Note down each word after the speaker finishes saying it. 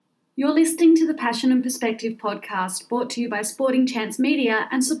You're listening to the Passion and Perspective podcast, brought to you by Sporting Chance Media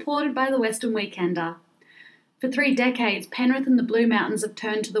and supported by the Western Weekender. For 3 decades, Penrith and the Blue Mountains have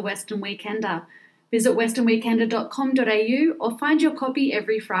turned to the Western Weekender. Visit westernweekender.com.au or find your copy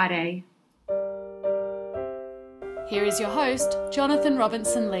every Friday. Here is your host, Jonathan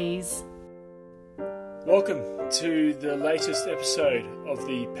Robinson-Lees. Welcome to the latest episode of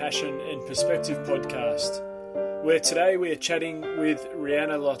the Passion and Perspective podcast, where today we are chatting with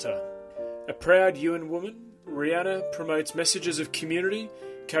Rihanna Lotter. A proud Yuin woman, Rihanna promotes messages of community,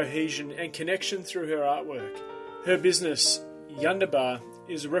 cohesion and connection through her artwork. Her business, Yundabar,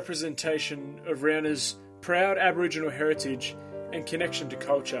 is a representation of Rihanna's proud Aboriginal heritage and connection to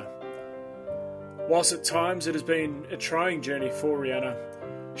culture. Whilst at times it has been a trying journey for Rihanna,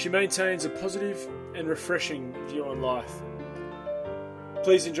 she maintains a positive and refreshing view on life.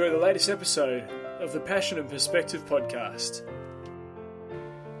 Please enjoy the latest episode of the Passion and Perspective podcast.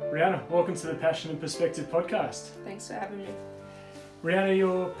 Rihanna, welcome to the Passion and Perspective podcast. Thanks for having me. Rihanna,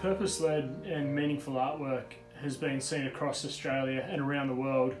 your purpose-led and meaningful artwork has been seen across Australia and around the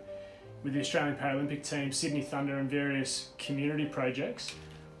world with the Australian Paralympic team, Sydney Thunder and various community projects.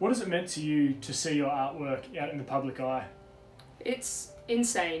 What has it meant to you to see your artwork out in the public eye? It's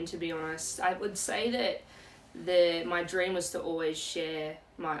insane, to be honest. I would say that my dream was to always share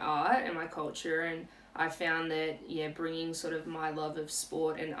my art and my culture, and I found that bringing sort of my love of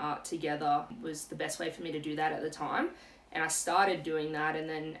sport and art together was the best way for me to do that at the time. And I started doing that, and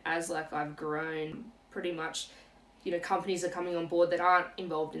then as I've grown, pretty much companies are coming on board that aren't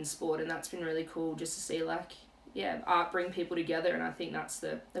involved in sport, and that's been really cool just to see art bring people together. And I think that's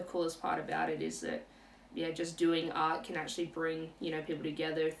the coolest part about it, is that just doing art can actually bring people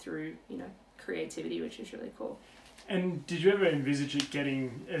together through creativity, which is really cool. And did you ever envisage it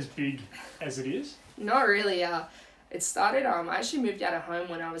getting as big as it is? Not really. It started, I actually moved out of home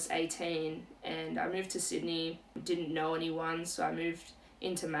when I was 18, and I moved to Sydney, didn't know anyone, so I moved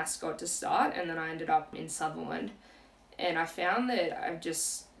into Mascot to start, and then I ended up in Sutherland. And I found that I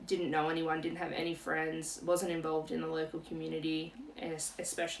just didn't know anyone, didn't have any friends, wasn't involved in the local community,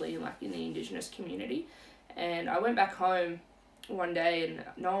 especially in the Indigenous community. And I went back home one day and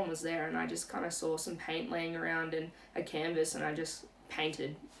no one was there, and I just kind of saw some paint laying around and a canvas, and I just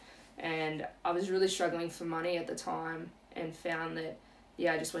painted. And I was really struggling for money at the time, and found that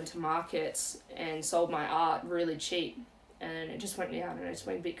I just went to markets and sold my art really cheap, and it just went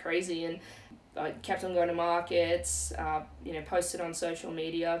a bit crazy. And I kept on going to markets, posted on social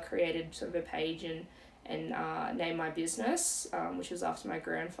media, created sort of a page and named my business, which was after my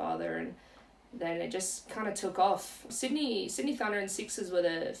grandfather, and then it just kind of took off. Sydney Thunder and Sixers were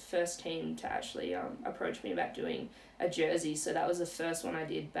the first team to actually approach me about doing a jersey, so that was the first one I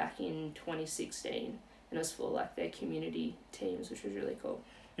did back in 2016, and it was for their community teams, which was really cool.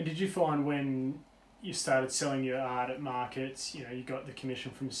 And did you find when you started selling your art at markets, you got the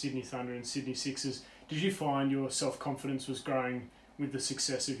commission from Sydney Thunder and Sydney Sixers, did you find your self-confidence was growing with the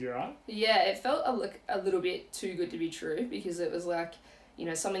success of your art? Yeah, it felt a little bit too good to be true, because it was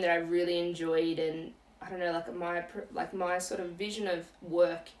something that I really enjoyed, and I don't know, my sort of vision of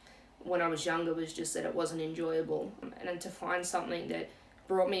work when I was younger was just that it wasn't enjoyable, and then to find something that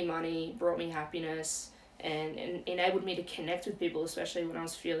brought me money, brought me happiness, and enabled me to connect with people, especially when I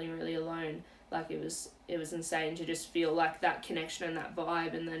was feeling really alone. It was insane to just feel that connection and that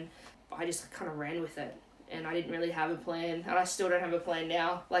vibe, and then I just kind of ran with it. And I didn't really have a plan, and I still don't have a plan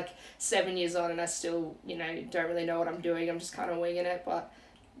now, 7 years on, and I still, don't really know what I'm doing. I'm just kind of winging it, but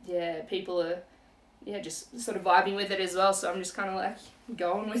people are, just sort of vibing with it as well, so I'm just kind of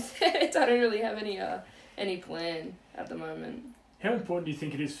going with it. I don't really have any plan at the moment. How important do you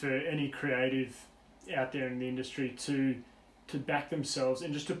think it is for any creative out there in the industry to back themselves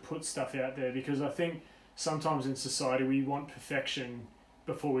and just to put stuff out there? Because I think sometimes in society we want perfection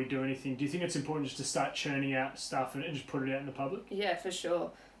before we do anything. Do you think it's important just to start churning out stuff and just put it out in the public? Yeah, for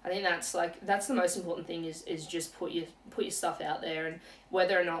sure. I think that's the most important thing, is just put your stuff out there, and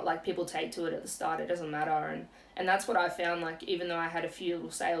whether or not people take to it at the start, it doesn't matter. And that's what I found, even though I had a few little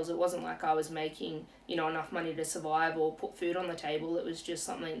sales, it wasn't I was making enough money to survive or put food on the table. It was just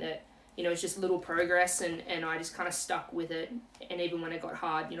something that it's just little progress, and I just kind of stuck with it. And even when it got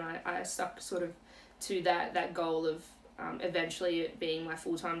hard, I stuck sort of to that goal of eventually it being my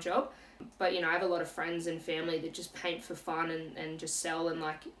full-time job. But I have a lot of friends and family that just paint for fun and just sell, and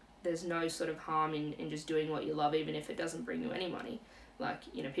there's no sort of harm in just doing what you love, even if it doesn't bring you any money.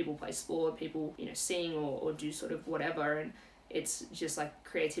 People play sport, people sing or do sort of whatever, and it's just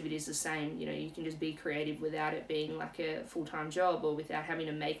creativity is the same. You can just be creative without it being a full-time job, or without having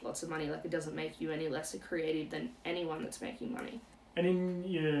to make lots of money. It doesn't make you any less a creative than anyone that's making money. And in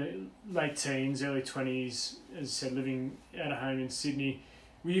your late teens, early 20s, as I said, living out of home in Sydney,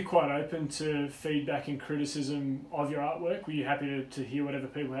 were you quite open to feedback and criticism of your artwork? Were you happy to hear whatever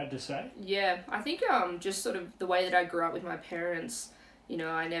people had to say? Yeah, I think just sort of the way that I grew up with my parents, you know,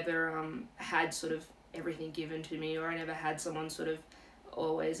 I never had sort of everything given to me, or I never had someone sort of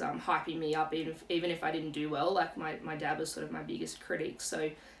always hyping me up even if I didn't do well. Like my dad was sort of my biggest critic,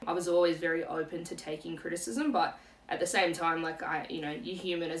 so I was always very open to taking criticism, but at the same time, like you're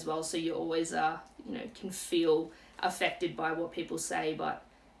human as well, so you always can feel affected by what people say. But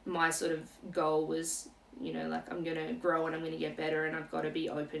my sort of goal was, like, I'm gonna grow and I'm gonna get better, and I've got to be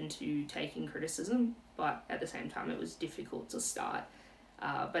open to taking criticism. But at the same time, it was difficult to start.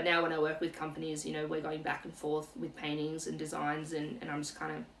 But now when I work with companies, we're going back and forth with paintings and designs, and I'm just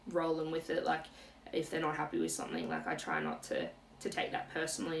kind of rolling with it. Like, if they're not happy with something, like, I try not to take that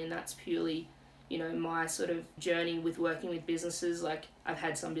personally, and that's purely my sort of journey with working with businesses. Like, I've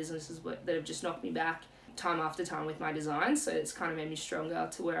had some businesses that have just knocked me back time after time with my designs, so it's kind of made me stronger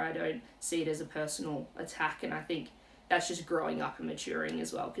to where I don't see it as a personal attack. And I think that's just growing up and maturing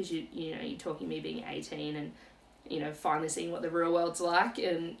as well, because you're talking me being 18 and finally seeing what the real world's like,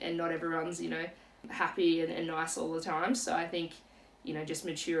 and not everyone's happy and nice all the time. So I think just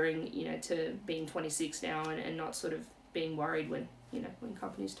maturing to being 26 now, and not sort of being worried when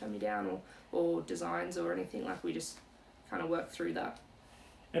companies turn me down or designs or anything. Like, we just kind of work through that.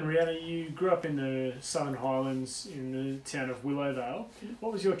 And Rihanna, you grew up in the Southern Highlands in the town of Willowvale.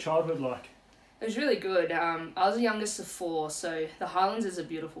 What was your childhood like? It was really good. I was the youngest of 4, so the Highlands is a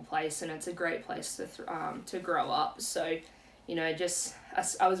beautiful place, and it's a great place to grow up. So,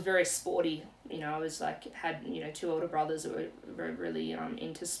 I was very sporty. I was like, had 2 older brothers that were really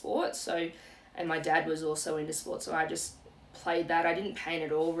into sport. So, and my dad was also into sport, so I just played that. I didn't paint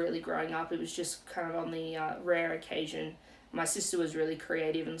at all really growing up. It was just kind of on the rare occasion. My sister was really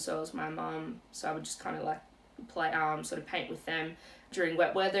creative, and so was my mum. So I would just kind of like play, sort of paint with them during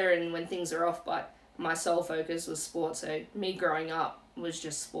wet weather and when things are off. But my sole focus was sport. So me growing up was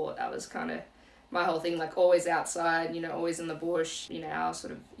just sport. That was kind of my whole thing. Like, always outside, always in the bush. Our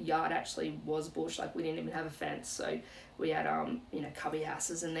sort of yard actually was bush. Like, we didn't even have a fence. So we had cubby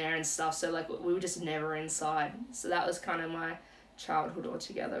houses in there and stuff. So like, we were just never inside. So that was kind of my childhood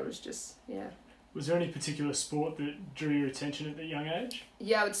altogether. It was just, yeah. Was there any particular sport that drew your attention at that young age?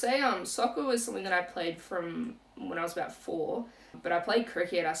 Yeah, I would say soccer was something that I played from when I was about 4, but I played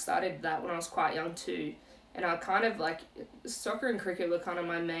cricket. I started that when I was quite young too, and I kind of like, soccer and cricket were kind of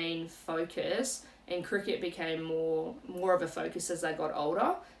my main focus, and cricket became more of a focus as I got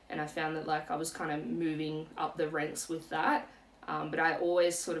older, and I found that like I was kind of moving up the ranks with that. But I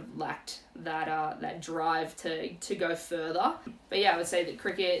always sort of lacked that drive to go further. But yeah, I would say that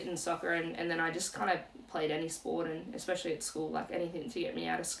cricket and soccer, and then I just kind of played any sport, and especially at school, like anything to get me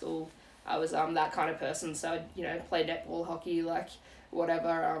out of school. I was that kind of person, so I'd play netball, hockey, like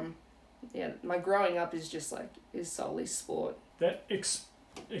whatever. My growing up is just like, is solely sport. That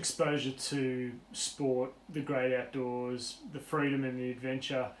exposure to sport, the great outdoors, the freedom and the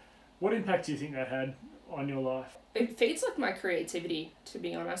adventure, what impact do you think that had on your life? It feeds like my creativity, to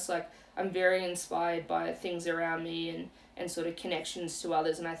be honest. Like, I'm very inspired by things around me and sort of connections to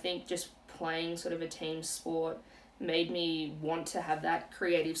others, and I think just playing sort of a team sport made me want to have that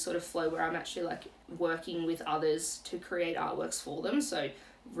creative sort of flow where I'm actually like working with others to create artworks for them. So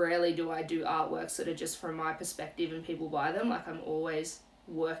rarely do I do artworks that are just from my perspective and people buy them. Like, I'm always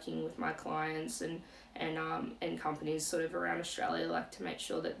working with my clients and companies sort of around Australia, like, to make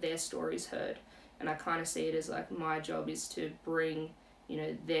sure that their story's heard. And I kind of see it as like, my job is to bring,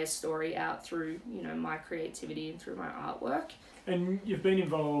 their story out through, my creativity and through my artwork. And you've been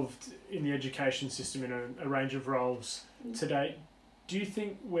involved in the education system in a range of roles to date. Do you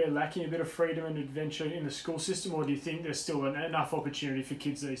think we're lacking a bit of freedom and adventure in the school system, or do you think there's still enough opportunity for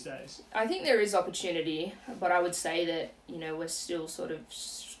kids these days? I think there is opportunity, but I would say that, we're still sort of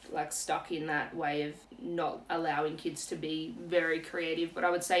like stuck in that way of not allowing kids to be very creative. But I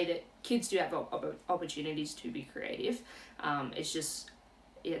would say that kids do have opportunities to be creative. It's just,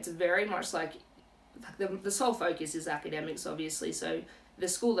 it's very much like the sole focus is academics, obviously. So the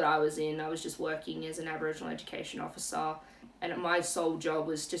school that I was in, I was just working as an Aboriginal education officer, and my sole job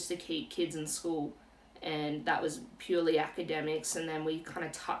was just to keep kids in school, and that was purely academics. And then we kind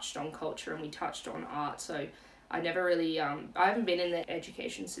of touched on culture and we touched on art. So I never really, I haven't been in the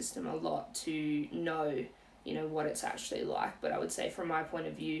education system a lot to know, what it's actually like. But I would say from my point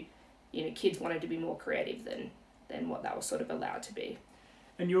of view, kids wanted to be more creative than what they were sort of allowed to be.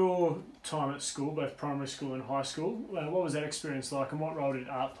 And your time at school, both primary school and high school, what was that experience like, and what role did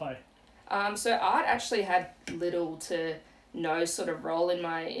art play? So art actually had little to no sort of role in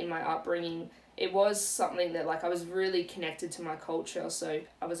my upbringing. It was something that like I was really connected to my culture, so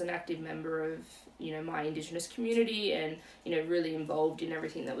I was an active member of, you know, my Indigenous community and, you know, really involved in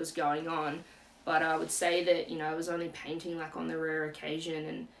everything that was going on. But I would say that, you know, I was only painting like on the rare occasion,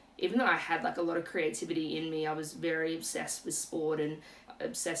 and even though I had like a lot of creativity in me, I was very obsessed with sport and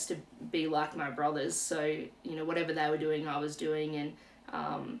obsessed to be like my brothers. So, you know, whatever they were doing, I was doing. And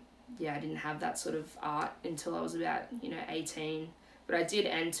I didn't have that sort of art until I was about, you know, 18. But I did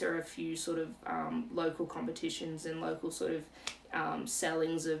enter a few sort of local competitions and local sort of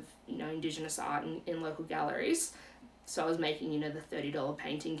sellings of, you know, Indigenous art in local galleries. So I was making, you know, the $30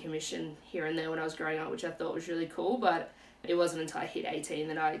 painting commission here and there when I was growing up, which I thought was really cool. But it wasn't until I hit 18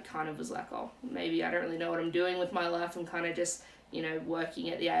 that I kind of was like, oh, maybe I don't really know what I'm doing with my life. I'm kind of just, you know, working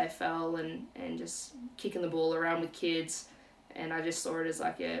at the AFL and just kicking the ball around with kids. And I just saw it as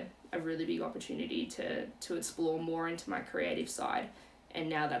like a really big opportunity to explore more into my creative side. And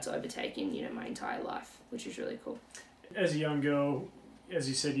now that's overtaken, you know, my entire life, which is really cool. As a young girl, as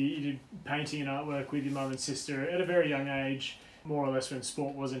you said, you did painting and artwork with your mum and sister at a very young age, more or less when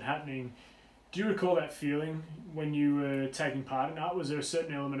sport wasn't happening. Do you recall that feeling when you were taking part in art? Was there a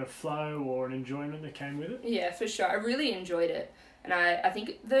certain element of flow or an enjoyment that came with it? Yeah, for sure. I really enjoyed it. And I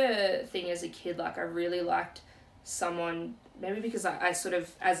think the thing as a kid, like I really liked someone, maybe because I sort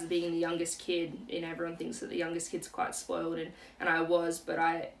of, as being the youngest kid, you know, everyone thinks that the youngest kid's quite spoiled, and I was, but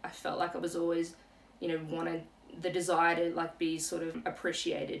I felt like I was always, you know, wanted the desire to like be sort of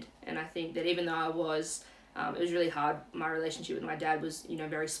appreciated. And I think that even though I was, it was really hard. My relationship with my dad was, you know,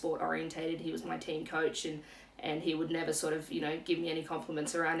 very sport orientated. He was my team coach, and he would never sort of, you know, give me any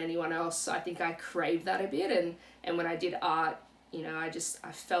compliments around anyone else. So I think I craved that a bit. And when I did art, you know, I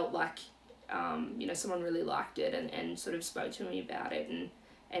felt like, you know, someone really liked it and sort of spoke to me about it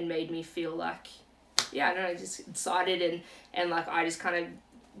and made me feel like, yeah, I don't know, just excited and like I just kind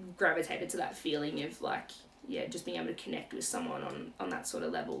of gravitated to that feeling of like, yeah, just being able to connect with someone on that sort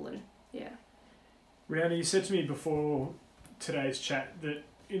of level. And yeah. Rihanna, you said to me before today's chat that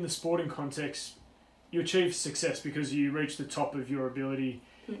in the sporting context, you achieved success because you reached the top of your ability.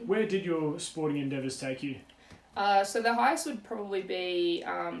 Mm-hmm. Where did your sporting endeavours take you? So the highest would probably be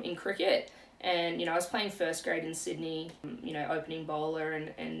in cricket. And, you know, I was playing first grade in Sydney, you know, opening bowler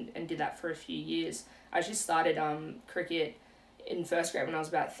and did that for a few years. I actually started cricket in first grade when I was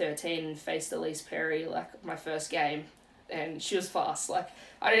about 13 and faced Elise Perry, like, my first game. And she was fast. Like,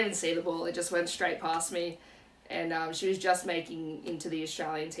 I didn't even see the ball. It just went straight past me. And she was just making into the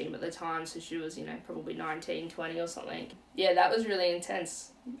Australian team at the time. So she was, you know, probably 19, 20 or something. Yeah, that was really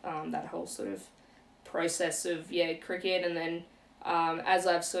intense, that whole sort of process of, yeah, cricket. And then as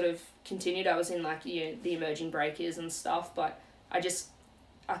I've sort of continued, I was in, like, you know, the emerging breakers and stuff. But I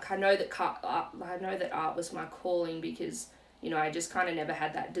know that art was my calling because, you know, I just kind of never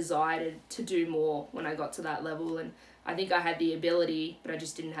had that desire to do more when I got to that level. And I think I had the ability, but I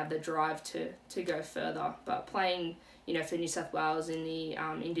just didn't have the drive to go further. But playing, you know, for New South Wales in the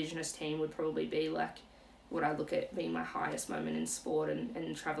Indigenous team would probably be like what I look at being my highest moment in sport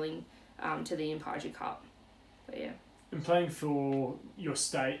and travelling to the Impaja Cup. But yeah. And playing for your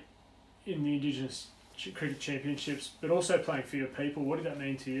state in the Indigenous Cricket Championships, but also playing for your people, what did that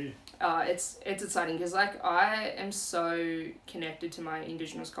mean to you? It's exciting because, like, I am so connected to my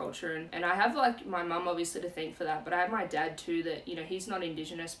Indigenous culture and I have, like, my mum obviously to thank for that, but I have my dad too that, you know, he's not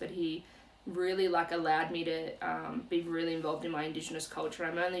Indigenous, but he really, like, allowed me to be really involved in my Indigenous culture.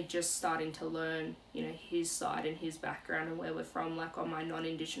 I'm only just starting to learn, you know, his side and his background and where we're from, like, on my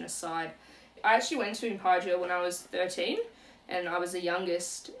non-Indigenous side. I actually went to Impaja when I was 13 and I was the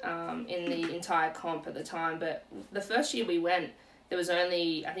youngest in the entire comp at the time, but the first year we went, there was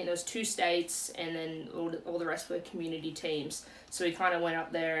only, I think there was 2 states and then all the rest were community teams. So we kind of went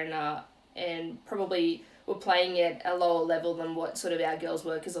up there and probably were playing at a lower level than what sort of our girls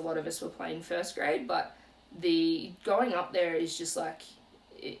were because a lot of us were playing first grade. But the going up there is just like,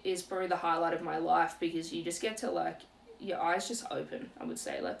 is probably the highlight of my life because you just get to, like, your eyes just open, I would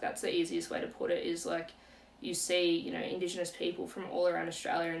say. Like, that's the easiest way to put it is, like, you see, you know, Indigenous people from all around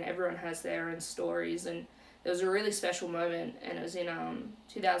Australia and everyone has their own stories. And there was a really special moment and it was in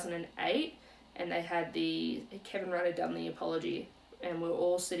 2008 and they had Kevin Rudd had done the apology and we were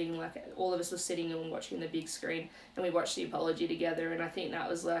all sitting, like, all of us were sitting and watching the big screen and we watched the apology together. And I think that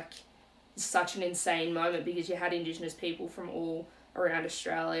was, like, such an insane moment because you had Indigenous people from all around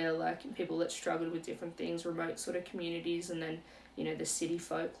Australia, like, people that struggled with different things, remote sort of communities, and then, you know, the city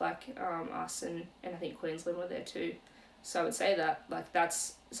folk like us and I think Queensland were there too. So I would say that, like,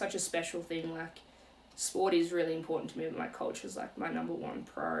 that's such a special thing, like, sport is really important to me, but my culture is like my number one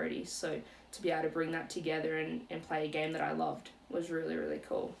priority. So to be able to bring that together and play a game that I loved was really, really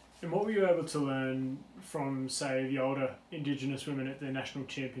cool. And what were you able to learn from, say, the older Indigenous women at the national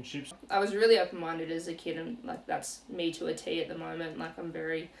championships? I was really open-minded as a kid, and like that's me to a T at the moment. Like I'm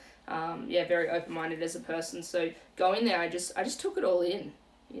very, very open-minded as a person. So going there, I just took it all in.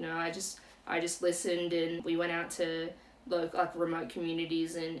 You know, I just listened, and we went out to like remote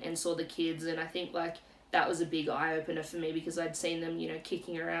communities and saw the kids, and I think like that was a big eye-opener for me because I'd seen them, you know,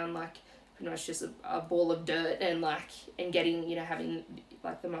 kicking around like pretty much just a ball of dirt and getting, you know, having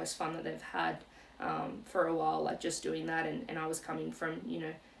like the most fun that they've had for a while, like just doing that, and I was coming from, you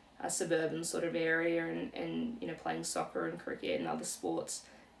know, a suburban sort of area and you know, playing soccer and cricket and other sports,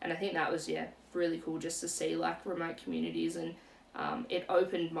 and I think that was really cool just to see like remote communities, and it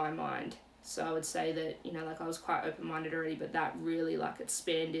opened my mind. So I would say that, you know, like I was quite open-minded already, but that really like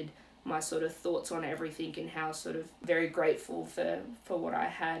expanded my sort of thoughts on everything and how sort of very grateful for what I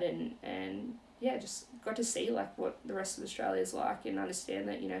had, and just got to see like what the rest of Australia is like and understand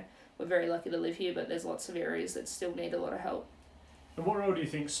that, you know, we're very lucky to live here, but there's lots of areas that still need a lot of help. And what role do you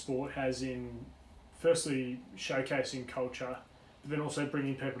think sport has in, firstly, showcasing culture, but then also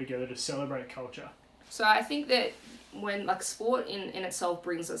bringing people together to celebrate culture? So I think that when like sport in itself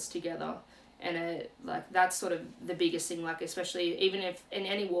brings us together, and like that's sort of the biggest thing, like especially even if in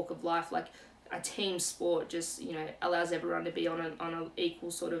any walk of life, like a team sport just, you know, allows everyone to be on an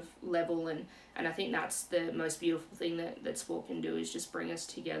equal sort of level, and I think that's the most beautiful thing that sport can do, is just bring us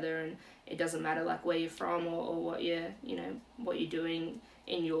together, and it doesn't matter like where you're from or what what you're doing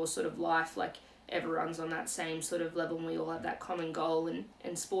in your sort of life, like everyone's on that same sort of level and we all have that common goal,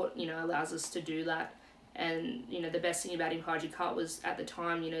 and sport, you know, allows us to do that. And, you know, the best thing about Impaji Cup was at the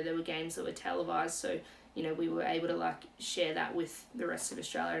time, you know, there were games that were televised, so, you know, we were able to like share that with the rest of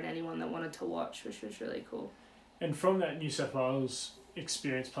Australia and anyone that wanted to watch, which was really cool. And from that New South Wales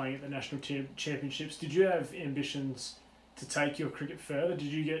experience playing at the national championships, did you have ambitions to take your cricket further? Did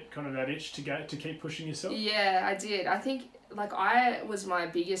you get kind of that itch to keep pushing yourself? Yeah, I did. I think like I was my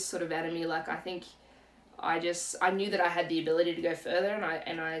biggest sort of enemy. Like I think I knew that I had the ability to go further,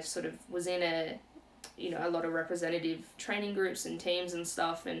 and I sort of was in a lot of representative training groups and teams and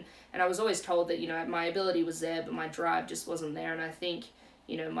stuff, and I was always told that, you know, my ability was there but my drive just wasn't there, and I think,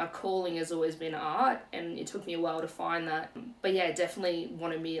 you know, my calling has always been art, and it took me a while to find that. But yeah, definitely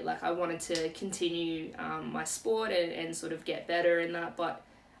I wanted to continue my sport and sort of get better in that, but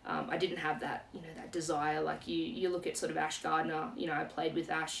I didn't have that, you know, that desire. Like you look at sort of Ash Gardner, you know, I played with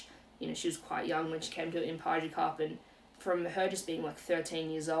Ash, you know, she was quite young when she came to Impaji Cup, and from her just being like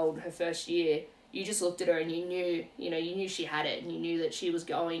 13 years old, her first year, you just looked at her and you knew she had it, and you knew that she was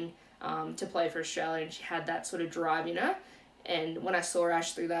going to play for Australia, and she had that sort of drive, you know. And when I saw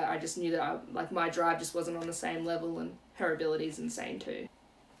Ash through that, I just knew that my drive just wasn't on the same level, and her ability's insane too.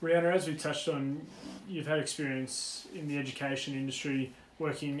 Rihanna, as we touched on, you've had experience in the education industry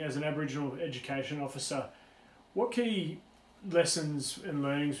working as an Aboriginal education officer. What key lessons and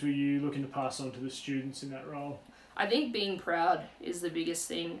learnings were you looking to pass on to the students in that role? I think being proud is the biggest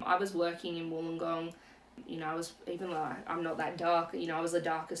thing. I was working in Wollongong, you know, I'm not that dark, you know, I was the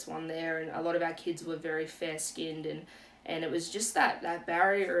darkest one there, and a lot of our kids were very fair-skinned, and it was just that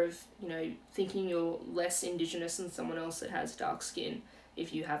barrier of, you know, thinking you're less Indigenous than someone else that has dark skin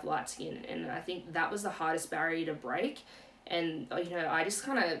if you have light skin, and I think that was the hardest barrier to break. And, you know, I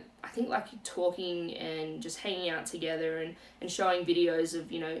think like talking and just hanging out together and showing videos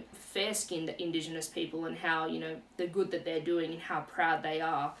of, you know, fair-skinned Indigenous people and how, you know, the good that they're doing and how proud they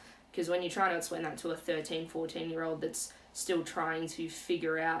are. Because when you're trying to explain that to a 13, 14-year-old that's still trying to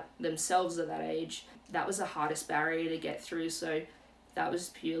figure out themselves at that age, that was the hardest barrier to get through. So that was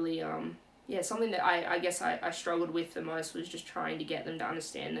purely, something that I guess I struggled with the most, was just trying to get them to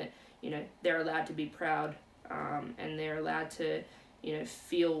understand that, you know, they're allowed to be proud. And they're allowed to, you know,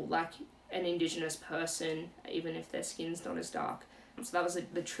 feel like an Indigenous person, even if their skin's not as dark. So that was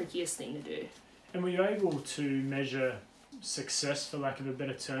the trickiest thing to do. And were you able to measure success, for lack of a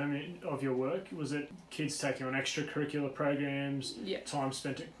better term, of your work? Was it kids taking on extracurricular programs, time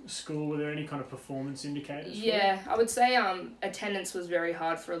spent at school? Were there any kind of performance indicators? Yeah, I would say attendance was very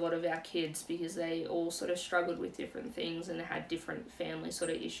hard for a lot of our kids because they all sort of struggled with different things and had different family sort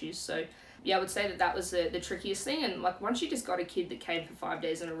of issues. So yeah, I would say that was the trickiest thing. And like once you just got a kid that came for 5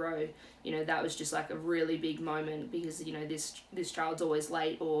 days in a row, you know, that was just like a really big moment because, you know, this child's always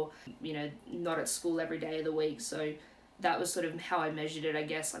late or, you know, not at school every day of the week. So that was sort of how I measured it, I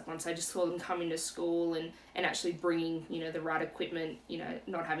guess. Like once I just saw them coming to school and actually bringing, the right equipment,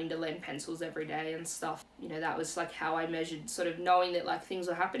 not having to lend pencils every day and stuff. That was like how I measured sort of knowing that like things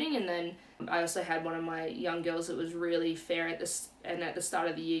were happening. And then I also had one of my young girls that was really fair at the start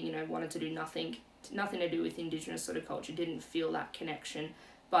of the year, wanted to do nothing to do with Indigenous sort of culture, didn't feel that connection.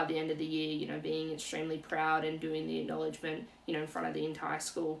 By the end of the year, being extremely proud and doing the acknowledgement, in front of the entire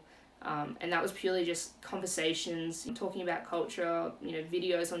school. And that was purely just conversations, talking about culture,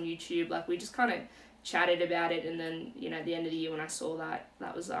 videos on YouTube. Like we just kind of chatted about it. And then, at the end of the year when I saw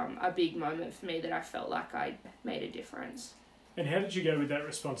that was a big moment for me that I felt like I made a difference. And how did you go with that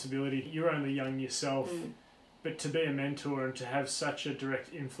responsibility? You're only young yourself, but to be a mentor and to have such a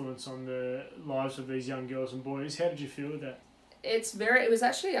direct influence on the lives of these young girls and boys, how did you feel with that? It was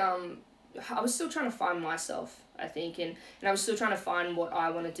actually, I was still trying to find myself, I think, and I was still trying to find what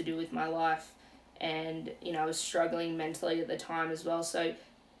I wanted to do with my life, and, I was struggling mentally at the time as well, so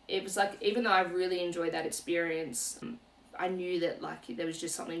it was like, even though I really enjoyed that experience, I knew that, like, there was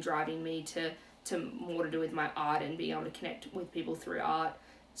just something driving me to more to do with my art and being able to connect with people through art.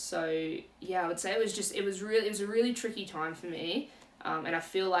 So, yeah, I would say it was a really tricky time for me. And I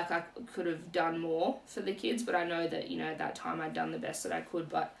feel like I could have done more for the kids, but I know that, at that time I'd done the best that I could,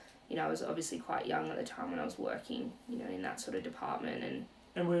 but, I was obviously quite young at the time when I was working, in that sort of department.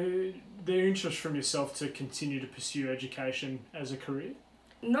 And were there interest from yourself to continue to pursue education as a career?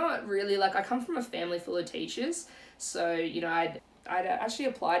 Not really. Like, I come from a family full of teachers, so, I'd actually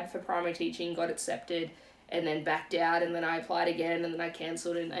applied for primary teaching, got accepted, and then backed out, and then I applied again, and then I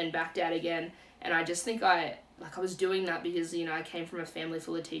cancelled and backed out again, and I just think I was doing that because, I came from a family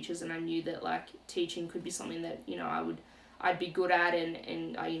full of teachers and I knew that, like, teaching could be something that, I'd be good at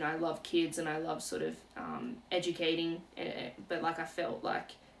and I love kids and I love sort of educating, but, like, I felt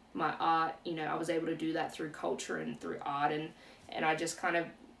like my art, I was able to do that through culture and through art and I just kind of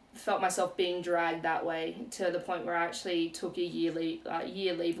felt myself being dragged that way to the point where I actually took a year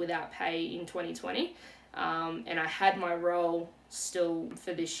leave without pay in 2020, and I had my role still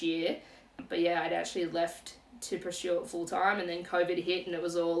for this year, but yeah, I'd actually left to pursue it full time, and then COVID hit and it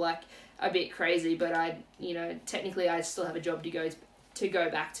was all like a bit crazy, but technically I still have a job to go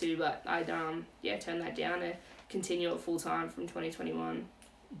back to, but I'd turned that down to continue it full time from 2021.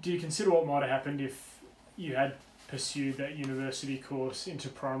 Do you consider what might have happened if you had pursued that university course into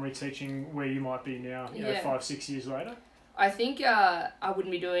primary teaching where you might be now, 5-6 years later? I think I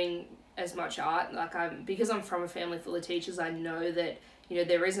wouldn't be doing as much art. Like, because I'm from a family full of teachers, I know that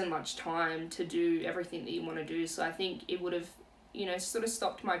there isn't much time to do everything that you want to do. So I think it would have, sort of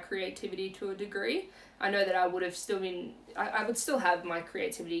stopped my creativity to a degree. I know that I would have still been, I would still have my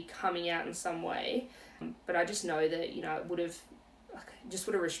creativity coming out in some way, but I just know that, it would have, just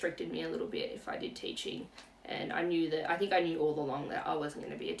would have restricted me a little bit if I did teaching. And I think I knew all along that I wasn't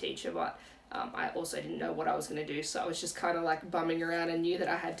going to be a teacher, but I also didn't know what I was going to do. So I was just kind of like bumming around and knew that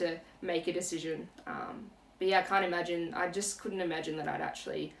I had to make a decision. But yeah, I just couldn't imagine that I'd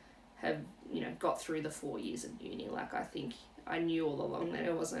actually have, got through the 4 years of uni. Like, I think I knew all along that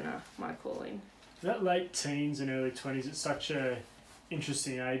it wasn't my calling. That late teens and early 20s, it's such a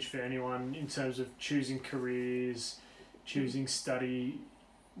interesting age for anyone in terms of choosing careers, choosing study.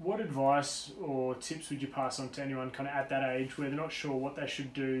 What advice or tips would you pass on to anyone kind of at that age where they're not sure what they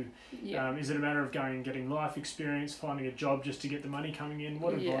should do? Yeah. Is it a matter of going and getting life experience, finding a job just to get the money coming in?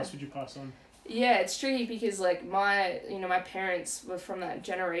 What advice would you pass on? Yeah, it's tricky because, like, my parents were from that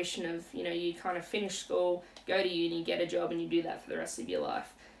generation of, you kind of finish school, go to uni, get a job, and you do that for the rest of your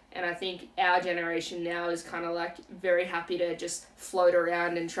life. And I think our generation now is kind of, like, very happy to just float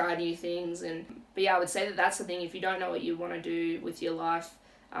around and try new things. But yeah, I would say that that's the thing. If you don't know what you want to do with your life,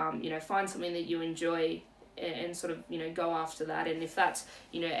 find something that you enjoy and sort of, go after that. And if that's,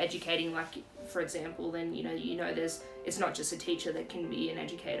 educating, like, for example, then, it's not just a teacher that can be an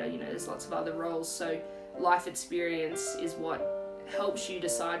educator, there's lots of other roles. So life experience is what helps you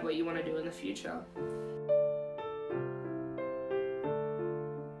decide what you want to do in the future.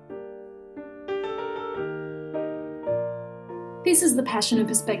 This is the Passion and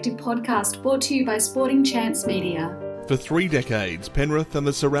Perspective podcast, brought to you by Sporting Chance Media. For 3 decades, Penrith and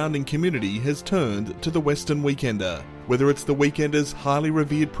the surrounding community has turned to the Western Weekender. Whether it's the Weekender's highly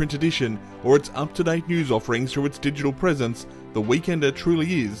revered print edition or its up-to-date news offerings through its digital presence, the Weekender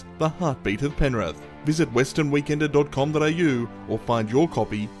truly is the heartbeat of Penrith. Visit westernweekender.com.au or find your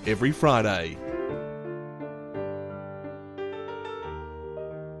copy every Friday.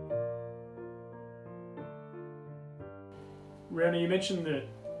 Rihanna, you mentioned that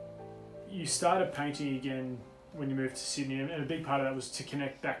you started painting again when you moved to Sydney, and a big part of that was to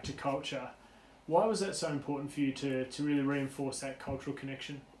connect back to culture. Why was that so important for you to really reinforce that cultural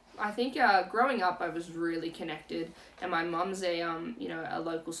connection? I think growing up I was really connected, and my mum's a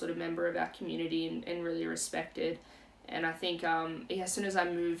local sort of member of our community and really respected. And I think as soon as I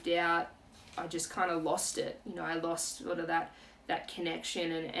moved out, I just kind of lost it. I lost sort of that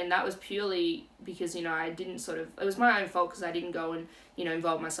connection, and that was purely because I didn't it was my own fault because I didn't go and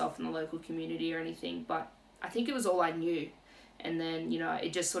involve myself in the local community or anything. But I think it was all I knew, and then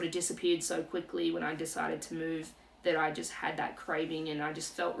it just sort of disappeared so quickly when I decided to move, that I just had that craving and I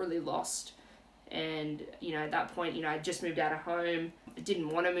just felt really lost. And at that point I just moved out of home. I didn't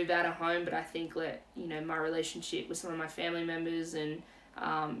want to move out of home, but I think that my relationship with some of my family members and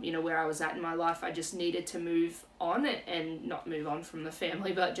where I was at in my life, I just needed to move on, and not move on from the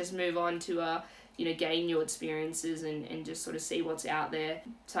family, but just move on to gain new experiences and just sort of see what's out there.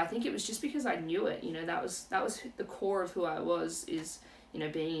 So I think it was just because I knew it. That was the core of who I was, is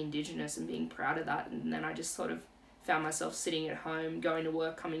being Indigenous and being proud of that. And then I just sort of found myself sitting at home, going to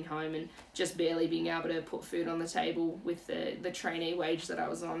work, coming home, and just barely being able to put food on the table with the trainee wage that I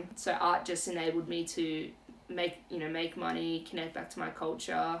was on. So art just enabled me to make money, connect back to my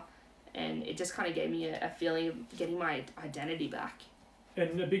culture, and it just kind of gave me a feeling of getting my identity back.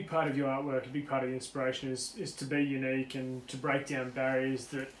 And a big part of your artwork, a big part of the inspiration is to be unique and to break down barriers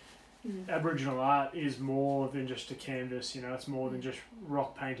that Aboriginal art is more than just a canvas. It's more than just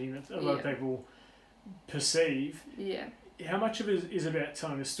rock painting that a lot of people perceive. Yeah. How much of it is about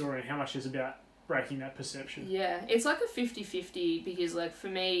telling a story, and how much is about breaking that perception? Yeah, it's like a 50-50, because for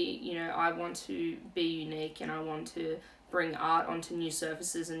me, I want to be unique and I want to bring art onto new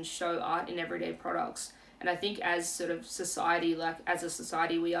surfaces and show art in everyday products. And I think as sort of society, as a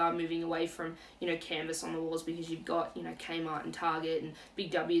society, we are moving away from, canvas on the walls, because you've got, Kmart and Target and Big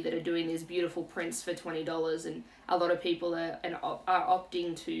W that are doing these beautiful prints for $20, and a lot of people are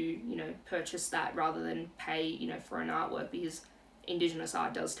opting to, purchase that rather than pay, for an artwork, because Indigenous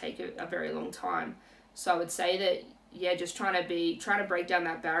art does take a very long time. So I would say that, just trying to break down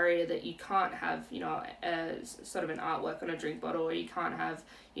that barrier that you can't have, a sort of an artwork on a drink bottle, or you can't have,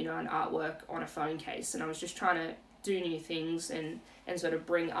 an artwork on a phone case. And I was just trying to do new things and sort of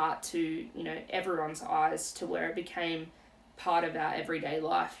bring art to, everyone's eyes, to where it became part of our everyday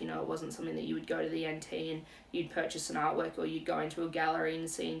life. It wasn't something that you would go to the NT and you'd purchase an artwork, or you'd go into a gallery and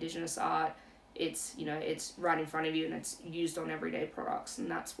see Indigenous art. It's, it's right in front of you and it's used on everyday products, and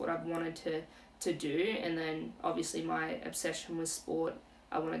that's what I've wanted to do. And then obviously my obsession with sport,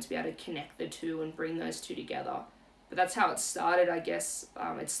 I wanted to be able to connect the two and bring those two together. But that's how it started, I guess.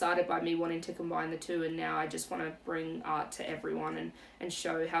 It started by me wanting to combine the two, and now I just want to bring art to everyone and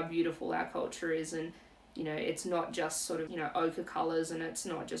show how beautiful our culture is. And it's not just sort of ochre colours, and it's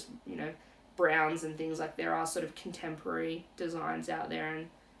not just browns and things. There are sort of contemporary designs out there, and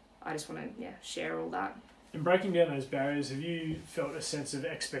I just want to share all that. In breaking down those barriers, have you felt a sense of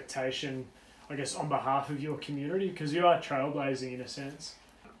expectation, I guess, on behalf of your community? Because you are trailblazing in a sense.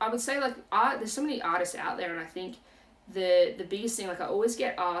 I would say art, there's so many artists out there, and I think the biggest thing, I always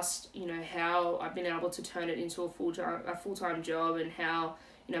get asked, how I've been able to turn it into a full-time job, and how,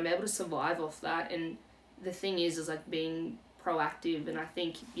 I'm able to survive off that. And the thing is being proactive. And I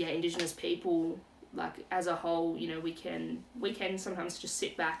think, Indigenous people, as a whole, we can sometimes just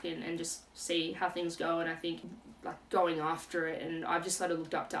sit back and just see how things go. And I think going after it, and I've just sort of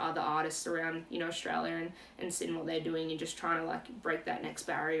looked up to other artists around Australia and seen what they're doing, and just trying to break that next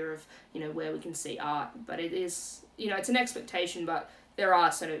barrier of where we can see art. But it is it's an expectation, but there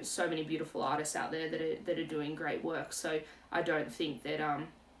are so many beautiful artists out there that are doing great work. So I don't think that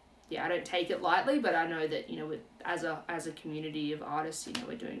I don't take it lightly, but I know that as a community of artists,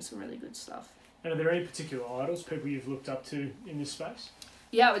 we're doing some really good stuff. And are there any particular idols, people you've looked up to in this space?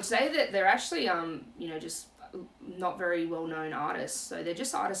 Yeah, I would say that they're actually just not very well known artists. So they're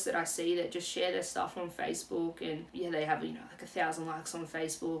just artists that I see that just share their stuff on Facebook, and they have 1,000 likes on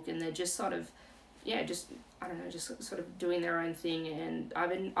Facebook, and they're just sort of just sort of doing their own thing. And I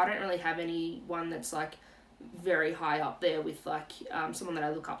don't really have anyone that's very high up there with someone that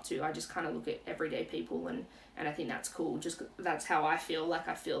I look up to. I just kind of look at everyday people, and I think that's cool. Just that's how I feel.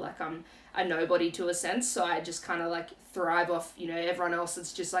 I feel like I'm a nobody to a sense, so I just kind of thrive off everyone else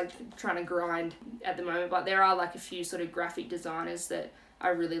that's just trying to grind at the moment. But there are a few sort of graphic designers that I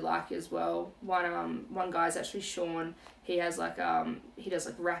really like as well. One guy's actually Sean. He has he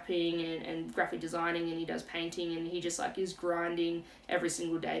does rapping and graphic designing, and he does painting, and he just is grinding every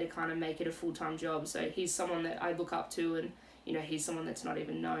single day to kind of make it a full-time job. So he's someone that I look up to, and he's someone that's not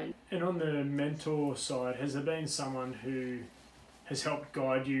even known. And on the mentor side, has there been someone who has helped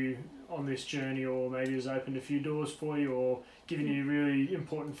guide you on this journey, or maybe has opened a few doors for you, or given you really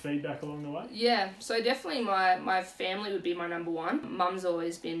important feedback along the way? Yeah, so definitely my family would be my number one. Mum's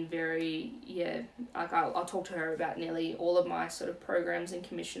always been very, like I'll talk to her about nearly all of my sort of programs and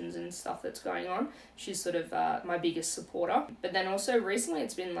commissions and stuff that's going on. She's sort of my biggest supporter. But then also recently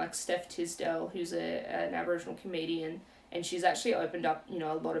it's been like Steph Tisdale, who's an Aboriginal comedian, and she's actually opened up, a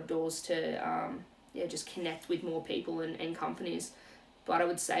lot of doors to just connect with more people and companies. But I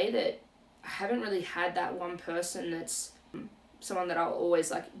would say that I haven't really had that one person that's someone that I'll always,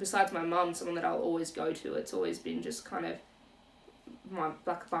 like, besides my mum, someone that I'll always go to. It's always been just kind of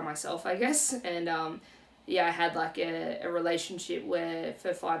by myself, I guess. And I had like a relationship where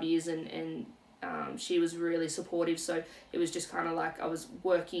for 5 years and she was really supportive. So it was just kind of like I was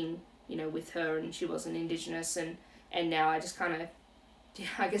working, with her, and she wasn't Indigenous, and now I just kind of,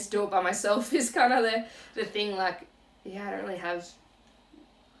 I guess, do it by myself is kind of the thing. Like, I don't really have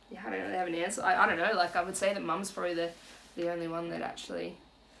an answer. I don't know, like I would say that Mum's probably the only one that actually,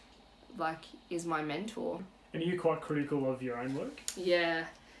 like, is my mentor. And are you quite critical of your own work? Yeah,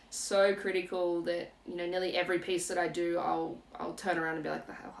 so critical that, nearly every piece that I do, I'll turn around and be like,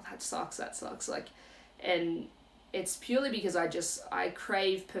 oh, that sucks. Like, and it's purely because I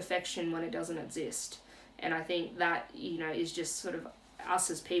crave perfection when it doesn't exist. And I think that, is just sort of us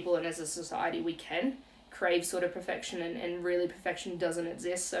as people and as a society, we can crave sort of perfection, and really perfection doesn't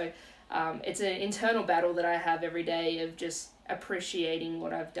exist. So it's an internal battle that I have every day of just appreciating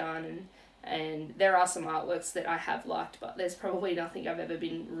what I've done, and there are some artworks that I have liked, but there's probably nothing I've ever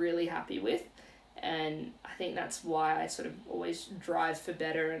been really happy with. And I think that's why I sort of always drive for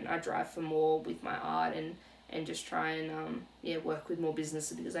better, and I drive for more with my art, and just try and work with more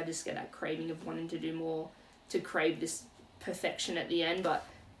businesses, because I just get that craving of wanting to do more, to crave this perfection at the end. But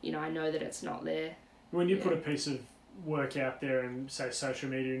I know that it's not there. When you put a piece of work out there and say social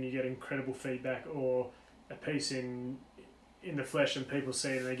media, and you get incredible feedback, or a piece in the flesh and people see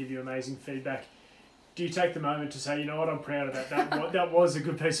it and they give you amazing feedback, do you take the moment to say, you know what, I'm proud of that, that was a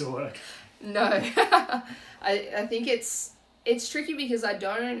good piece of work? No. I think it's tricky, because I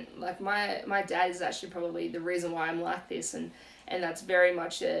don't, like, my dad is actually probably the reason why I'm like this, and that's very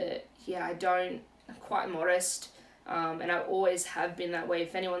much I'm quite modest. And I always have been that way.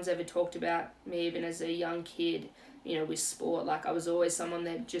 If anyone's ever talked about me, even as a young kid, with sport, like, I was always someone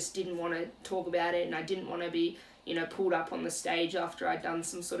that just didn't want to talk about it, and I didn't want to be, pulled up on the stage after I'd done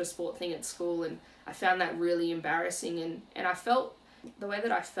some sort of sport thing at school, and I found that really embarrassing, and I felt, the way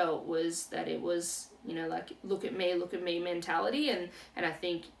that I felt was that it was, like, look at me mentality, and I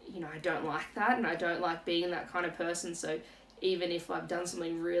think, I don't like that, and I don't like being that kind of person. So even if I've done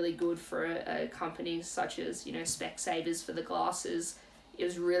something really good for a company such as, Specsavers for the glasses, it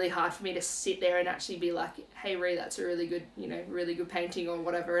was really hard for me to sit there and actually be like, hey, Ree, that's a really good painting or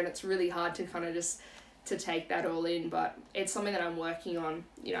whatever. And it's really hard to kind of just to take that all in. But it's something that I'm working on.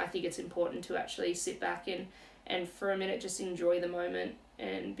 I think it's important to actually sit back and for a minute just enjoy the moment,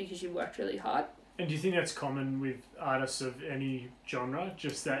 and because you've worked really hard. And do you think that's common with artists of any genre,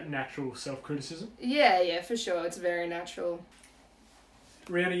 just that natural self-criticism? Yeah, for sure. It's very natural.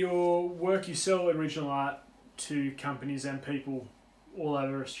 Rihanna, your work, you sell original art to companies and people all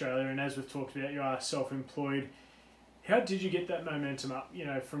over Australia, and as we've talked about, you are self-employed. How did you get that momentum up,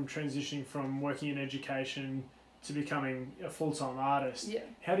 from transitioning from working in education to becoming a full-time artist? Yeah.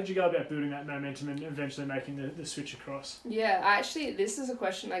 How did you go about building that momentum and eventually making the switch across? Yeah, this is a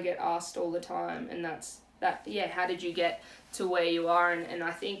question I get asked all the time, and how did you get to where you are? And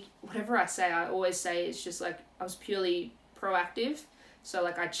I think whatever I say, I always say it's just like I was purely proactive. So,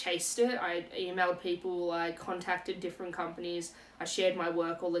 like, I chased it, I emailed people, I contacted different companies, I shared my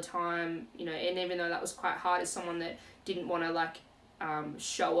work all the time, and even though that was quite hard as someone that didn't want to, like,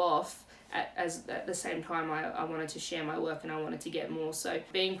 show off, at the same time I wanted to share my work and I wanted to get more. So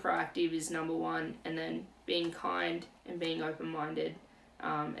being proactive is number one, and then being kind and being open-minded.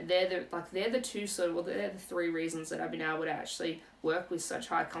 They're the three reasons that I've been able to actually work with such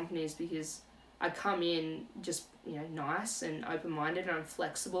high companies, because I come in just, nice and open-minded, and I'm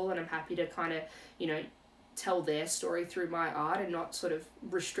flexible, and I'm happy to kind of, tell their story through my art and not sort of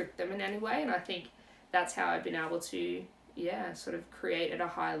restrict them in any way. And I think that's how I've been able to, sort of create at a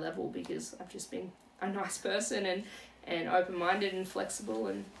high level, because I've just been a nice person and open-minded and flexible,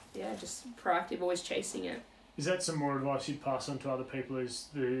 and just proactive, always chasing it. Is that some more advice you'd pass on to other people, is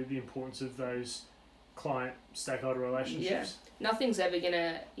the importance of those client-stakeholder relationships? Yeah. Nothing's ever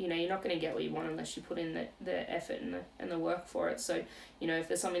gonna, you're not gonna get what you want unless you put in the effort and the work for it. So, if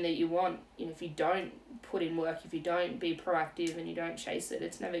there's something that you want, if you don't put in work, if you don't be proactive and you don't chase it,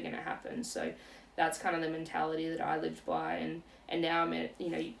 it's never gonna happen. So, that's kind of the mentality that I lived by. And now I'm at,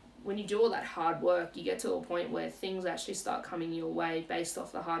 when you do all that hard work, you get to a point where things actually start coming your way based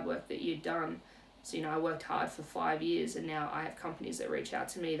off the hard work that you've done. So, I worked hard for 5 years, and now I have companies that reach out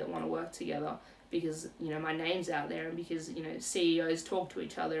to me that want to work together because, my name's out there, and because, CEOs talk to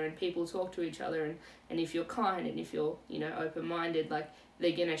each other and people talk to each other. And if you're kind and if you're, open-minded, like,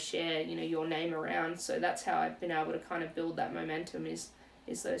 they're going to share, your name around. So that's how I've been able to kind of build that momentum is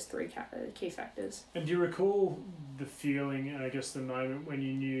those three key factors. And do you recall the feeling and I guess the moment when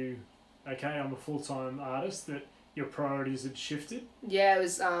you knew, okay, I'm a full-time artist, that your priorities had shifted? Yeah,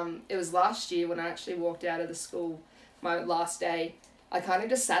 it was last year when I actually walked out of the school, my last day. I kind of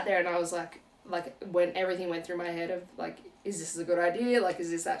just sat there and I was like when everything went through my head of like, is this a good idea? Like,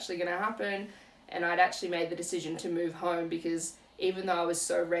 is this actually going to happen? And I'd actually made the decision to move home because even though I was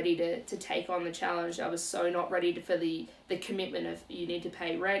so ready to take on the challenge, I was so not ready for the commitment of you need to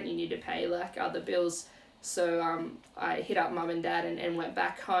pay rent, you need to pay like other bills. So I hit up mum and dad and went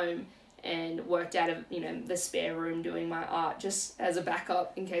back home and worked out of, the spare room doing my art just as a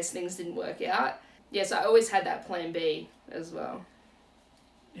backup in case things didn't work out. Yes, I always had that plan B as well.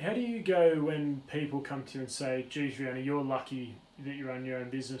 How do you go when people come to you and say, geez, Rihanna, you're lucky that you run your own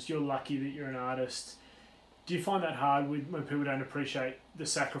business, you're lucky that you're an artist? Do you find that hard when people don't appreciate the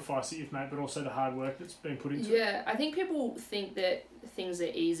sacrifice that you've made, but also the hard work that's been put into it? Yeah, I think people think that things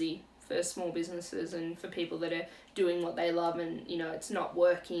are easy for small businesses and for people that are doing what they love and, it's not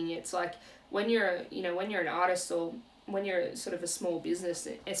working. It's like when you're an artist or when you're sort of a small business,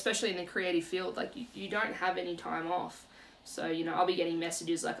 especially in the creative field, like you don't have any time off. So, I'll be getting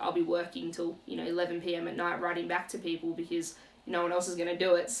messages like I'll be working till, 11 p.m. at night writing back to people because no one else is going to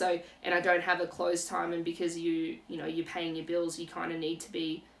do it. So, and I don't have a close time, and because you're paying your bills, you kind of need to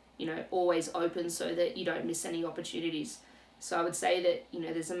be, always open so that you don't miss any opportunities. So I would say that,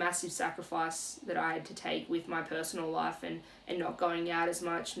 there's a massive sacrifice that I had to take with my personal life and not going out as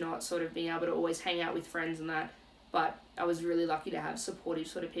much, not sort of being able to always hang out with friends and that. But I was really lucky to have supportive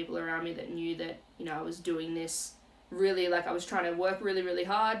sort of people around me that knew that, I was doing this really, like I was trying to work really, really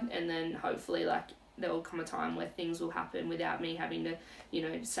hard, and then hopefully like there will come a time where things will happen without me having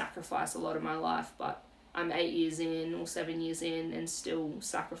to, sacrifice a lot of my life. But I'm 8 years in or 7 years in and still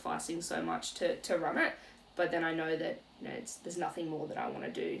sacrificing so much to run it. But then I know that, there's nothing more that I want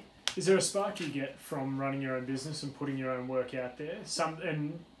to do. Is there a spark you get from running your own business and putting your own work out there?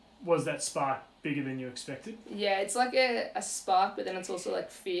 And was that spark bigger than you expected? Yeah, it's like a spark, but then it's also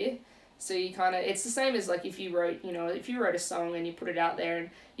like fear. So you kind of, it's the same as like if you wrote a song and you put it out there, and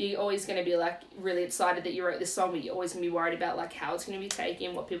you're always going to be like really excited that you wrote this song, but you're always going to be worried about like how it's going to be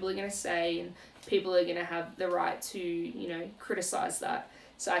taken, what people are going to say, and people are going to have the right to, criticize that.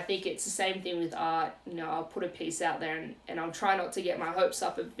 So I think it's the same thing with art. I'll put a piece out there and I'll try not to get my hopes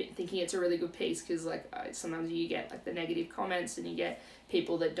up of thinking it's a really good piece, because like sometimes you get like the negative comments and you get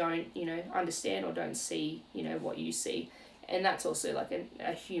people that don't, understand or don't see, what you see. And that's also like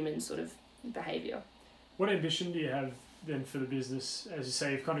a human sort of behaviour. What ambition do you have then for the business? As you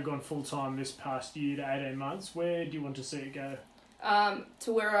say, you've kind of gone full-time this past year to 18 months. Where do you want to see it go?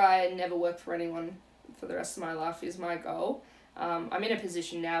 To where I never work for anyone for the rest of my life is my goal. I'm in a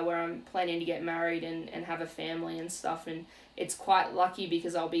position now where I'm planning to get married and have a family and stuff, and it's quite lucky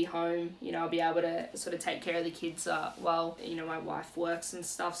because I'll be home, I'll be able to sort of take care of the kids while, my wife works and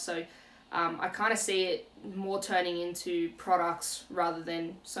stuff. So I kind of see it more turning into products rather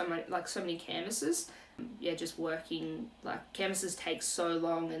than so many canvases. Yeah, just working, like canvases take so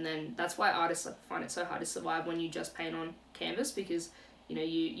long, and then that's why artists find it so hard to survive when you just paint on canvas, because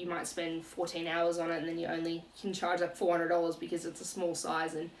you might spend 14 hours on it and then you only can charge like $400 because it's a small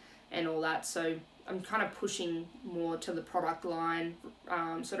size and all that. So I'm kind of pushing more to the product line,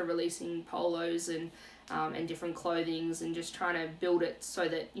 sort of releasing polos and different clothings, and just trying to build it so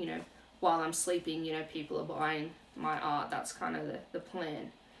that, while I'm sleeping, people are buying my art. That's kind of the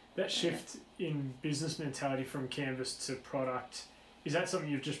plan. That shift in business mentality from canvas to product, is that something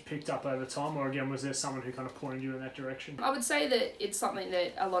you've just picked up over time, or again, was there someone who kind of pointed you in that direction? I would say that it's something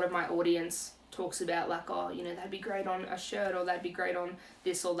that a lot of my audience talks about, like, oh, that'd be great on a shirt, or that'd be great on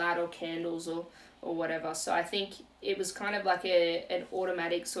this or that, or candles or whatever. So I think it was kind of like an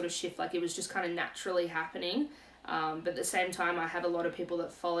automatic sort of shift, like it was just kind of naturally happening. But at the same time, I have a lot of people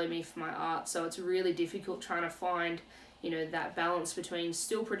that follow me for my art, so it's really difficult trying to find, that balance between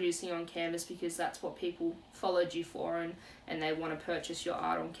still producing on canvas, because that's what people followed you for and they want to purchase your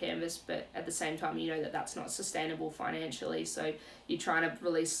art on canvas, but at the same time, that that's not sustainable financially, so you're trying to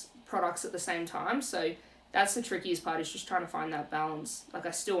release products at the same time. So that's the trickiest part, is just trying to find that balance. Like,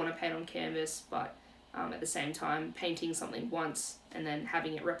 I still want to paint on canvas, but at the same time, painting something once and then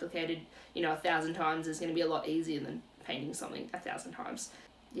having it replicated, 1,000 times is going to be a lot easier than painting something 1,000 times.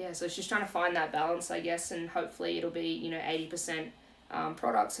 Yeah, so it's just trying to find that balance, I guess, and hopefully it'll be, 80%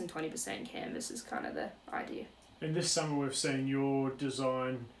 products and 20% canvas is kind of the idea. And this summer we've seen your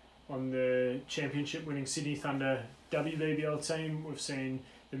design on the championship winning Sydney Thunder WBBL team. We've seen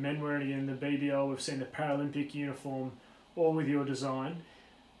the men wearing it in the BBL. We've seen the Paralympic uniform, all with your design.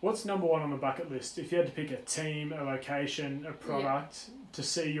 What's number one on the bucket list? If you had to pick a team, a location, a product to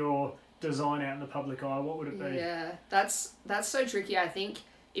see your design out in the public eye, what would it be? Yeah, that's so tricky. I think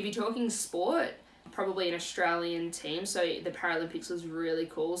if you're talking sport, probably an Australian team. So the Paralympics was really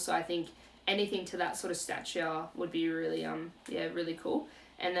cool. So I think anything to that sort of stature would be really, really cool.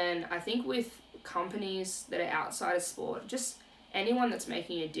 And then I think with companies that are outside of sport, just anyone that's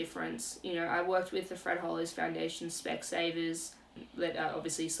making a difference. I worked with the Fred Hollows Foundation, Specsavers, that are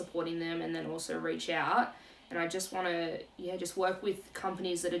obviously supporting them, and then also Reach Out. And I just want to, just work with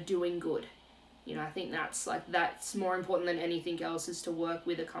companies that are doing good. I think that's more important than anything else, is to work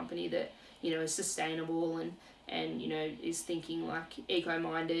with a company that, is sustainable and is thinking like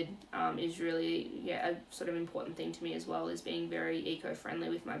eco-minded, is really, a sort of important thing to me as well, is being very eco-friendly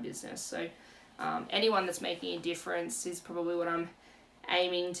with my business. So anyone that's making a difference is probably what I'm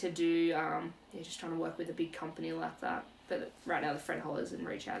aiming to do. Just trying to work with a big company like that. But right now the Fred Hollows and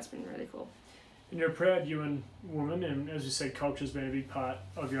Reach Out's been really cool. And you're a proud Yuin woman, and as you said, culture's been a big part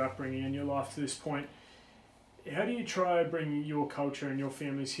of your upbringing and your life to this point. How do you try bringing your culture and your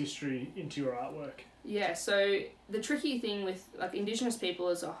family's history into your artwork? Yeah, so the tricky thing with Indigenous people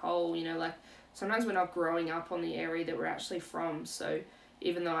as a whole, sometimes we're not growing up on the area that we're actually from. So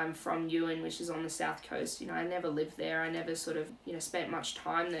even though I'm from Yuin, which is on the south coast, I never lived there. I never sort of, spent much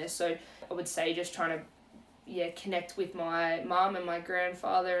time there. So I would say just trying to connect with my mum and my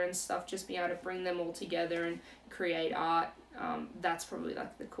grandfather and stuff, just being able to bring them all together and create art. That's probably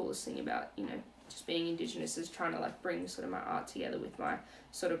the coolest thing about, just being Indigenous, is trying to bring sort of my art together with my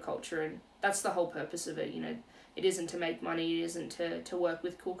sort of culture. And that's the whole purpose of it. It isn't to make money, it isn't to work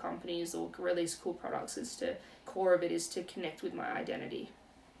with cool companies or release cool products. Core of it is to connect with my identity.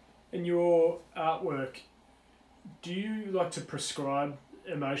 In your artwork, do you like to prescribe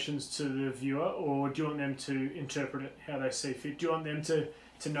emotions to the viewer, or do you want them to interpret it how they see fit? Do you want them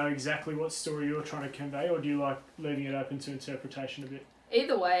to know exactly what story you're trying to convey, or do you like leaving it open to interpretation a bit?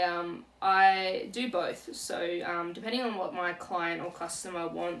 Either way, I do both. So depending on what my client or customer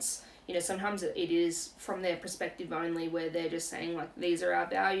wants, sometimes it is from their perspective only, where they're just saying these are our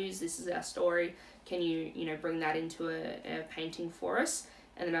values, this is our story, can you bring that into a painting for us?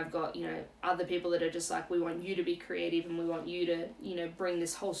 And then I've got, other people that are just we want you to be creative and we want you to, bring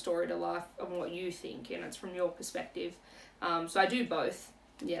this whole story to life on what you think, and it's from your perspective. So I do both.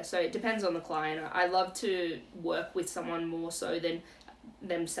 Yeah, so it depends on the client. I love to work with someone more so than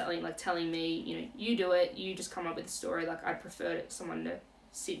them telling me, you do it, you just come up with a story. I prefer someone to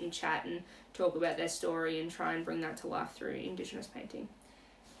sit and chat and talk about their story and try and bring that to life through Indigenous painting.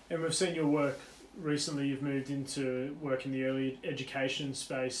 And we've seen your work recently. You've moved into work in the early education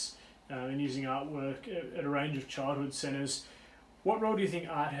space and using artwork at a range of childhood centres. What role do you think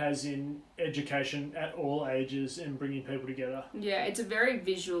art has in education at all ages and bringing people together? Yeah, it's a very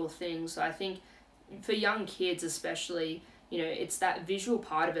visual thing. So I think for young kids especially, it's that visual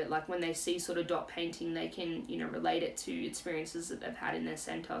part of it. When they see sort of dot painting, they can, relate it to experiences that they've had in their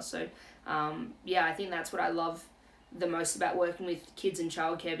centre. So, I think that's what I love the most about working with kids in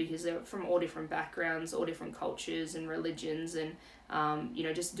childcare, because they're from all different backgrounds, all different cultures and religions, and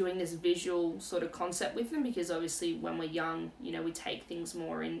just doing this visual sort of concept with them, because obviously when we're young, we take things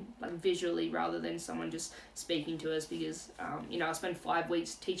more in visually rather than someone just speaking to us, because I spend 5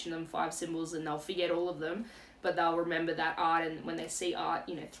 weeks teaching them 5 symbols and they'll forget all of them, but they'll remember that art, and when they see art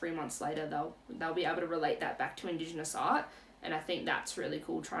 3 months later, they'll be able to relate that back to Indigenous art. And I think that's really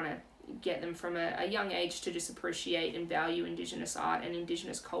cool, trying to get them from a young age to just appreciate and value Indigenous art and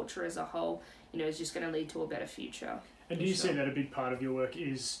Indigenous culture as a whole, is just going to lead to a better future. And do you see that a big part of your work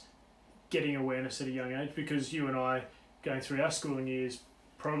is getting awareness at a young age? Because you and I, going through our schooling years,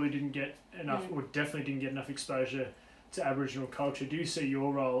 probably didn't get enough, or definitely didn't get enough exposure to Aboriginal culture. Do you see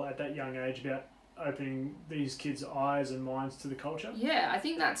your role at that young age about opening these kids' eyes and minds to the culture? Yeah, I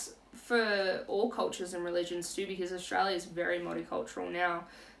think that's for all cultures and religions too, because Australia is very multicultural now.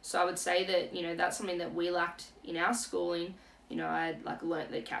 So I would say that, that's something that we lacked in our schooling. I'd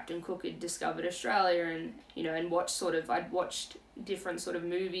learnt that Captain Cook had discovered Australia, and, and I'd watched different sort of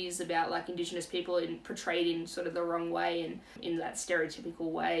movies about Indigenous people and portrayed in sort of the wrong way and in that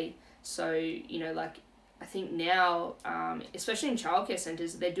stereotypical way. So, I think now, especially in childcare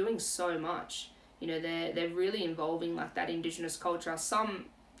centres, they're doing so much. you know, they're really involving like that Indigenous culture. Some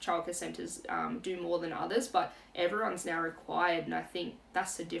childcare centres do more than others, but everyone's now required, and I think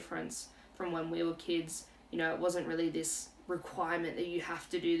that's the difference from when we were kids. You know, it wasn't really this requirement that you have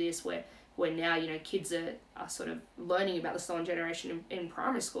to do this, where now, you know, kids are sort of learning about the stolen generation in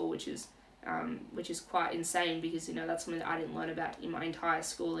primary school, which is quite insane, because, you know, that's something that I didn't learn about in my entire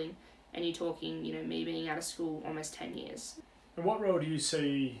schooling, and you're talking, you know, me being out of school almost 10 years. And what role do you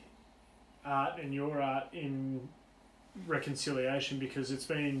see art and your art in reconciliation? Because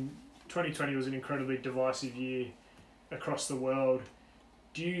 2020 was an incredibly divisive year across the world.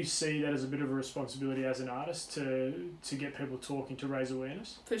 Do you see that as a bit of a responsibility as an artist to get people talking, to raise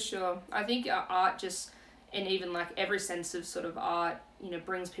awareness? For sure. I think art just, and even like every sense of sort of art, you know,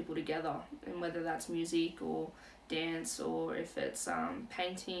 brings people together, and whether that's music or dance, or if it's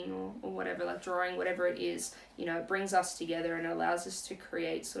painting or whatever, like drawing, whatever it is, you know, it brings us together and it allows us to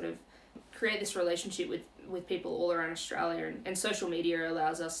create this relationship with people all around Australia, and social media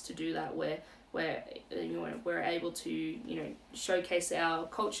allows us to do that, where you know, we're able to, you know, showcase our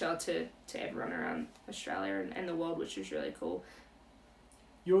culture to everyone around Australia and the world, which is really cool.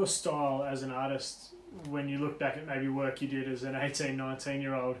 Your style as an artist, when you look back at maybe work you did as an 18,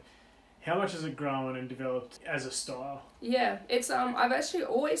 19-year-old, how much has it grown and developed as a style? Yeah, it's I've actually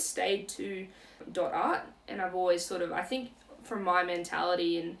always stayed to dot art, and I've always sort of, I think from my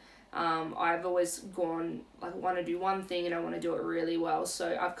mentality, and I've always gone, like, want to do one thing and I want to do it really well.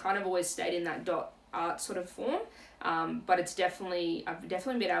 So I've kind of always stayed in that dot art sort of form. But I've definitely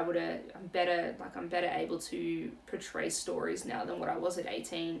been able to, I'm better able to portray stories now than what I was at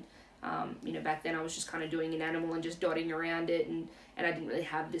 18. You know, back then I was just kind of doing an animal and just dotting around it, and I didn't really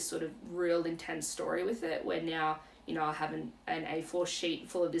have this sort of real intense story with it, where now, you know, I have an A4 sheet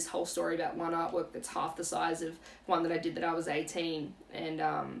full of this whole story about one artwork that's half the size of one that I did that I was 18. And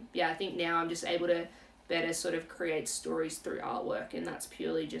I think now I'm just able to better sort of create stories through artwork, and that's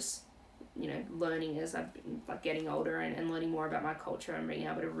purely just, you know, learning as I've been like getting older and learning more about my culture and being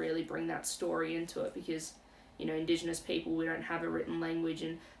able to really bring that story into it, because, you know, Indigenous people, we don't have a written language,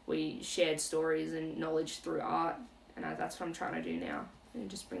 and we shared stories and knowledge through art, and that's what I'm trying to do now, and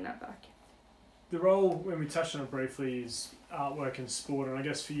just bring that back. The role, when we touched on it briefly, is artwork and sport, and I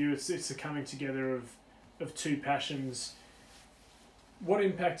guess for you it's the coming together of two passions. What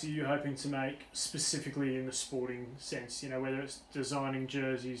impact are you hoping to make specifically in the sporting sense? You know, whether it's designing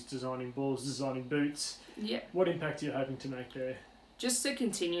jerseys, designing balls, designing boots. Yeah. What impact are you hoping to make there? Just to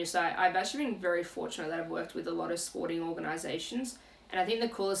continue, so I've actually been very fortunate that I've worked with a lot of sporting organisations, and I think the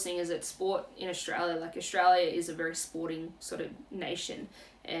coolest thing is that sport in Australia, like Australia is a very sporting sort of nation,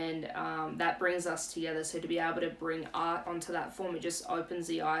 and that brings us together. So to be able to bring art onto that form, it just opens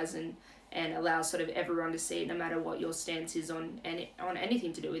the eyes and allows sort of everyone to see it, no matter what your stance is on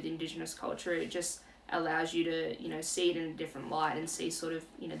anything to do with Indigenous culture. It just allows you to, you know, see it in a different light and see sort of,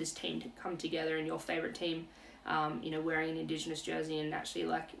 you know, this team to come together, and your favourite team, you know, wearing an Indigenous jersey, and actually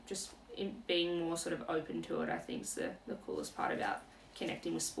like just being more sort of open to it, I think is the coolest part about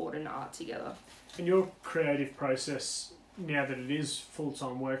connecting with sport and art together. In your creative process, now that it is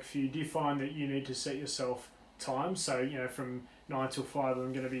full-time work for you, do you find that you need to set yourself time? So, you know, from 9 till 5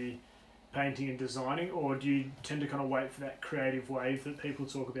 I'm going to be painting and designing, or do you tend to kind of wait for that creative wave that people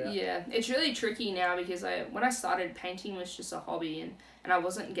talk about? Yeah, it's really tricky now, because when I started, painting was just a hobby, and I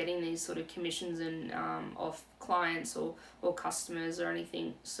wasn't getting these sort of commissions and off clients or customers or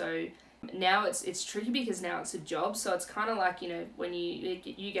anything. So now it's tricky, because now it's a job. So it's kind of like, you know, when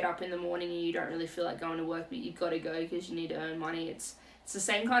you get up in the morning and you don't really feel like going to work, but you've got to go because you need to earn money. It's the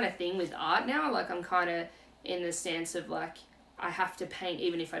same kind of thing with art now. Like, I'm kind of in the stance of like, I have to paint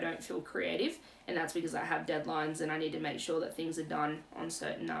even if I don't feel creative, and that's because I have deadlines and I need to make sure that things are done on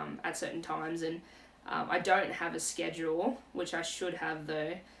certain at certain times. And I don't have a schedule, which I should have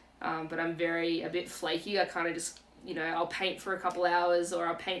though, but I'm a bit flaky. I kind of just, you know, I'll paint for a couple hours, or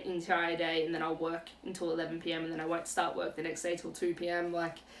I'll paint the entire day, and then I'll work until 11 p.m. and then I won't start work the next day till 2 p.m.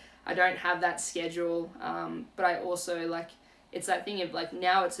 Like, I don't have that schedule, but I also, like, it's that thing of like,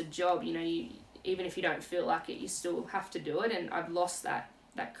 now it's a job, you know, even if you don't feel like it, you still have to do it. And I've lost that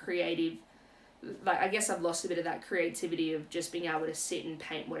creative, like, I guess I've lost a bit of that creativity of just being able to sit and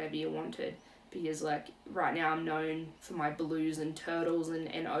paint whatever you wanted, because like right now I'm known for my blues and turtles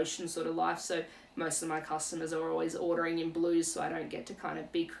and ocean sort of life, so most of my customers are always ordering in blues, so I don't get to kind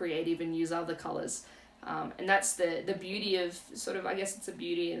of be creative and use other colours, and that's the beauty of sort of, I guess it's a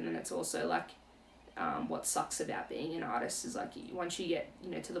beauty, and then it's also like what sucks about being an artist is like, once you get,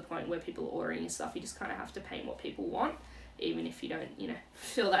 you know, to the point where people are ordering your stuff, you just kind of have to paint what people want, even if you don't, you know,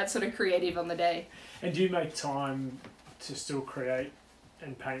 feel that sort of creative on the day. And do you make time to still create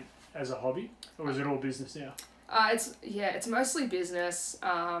and paint as a hobby, or is it all business now? It's mostly business.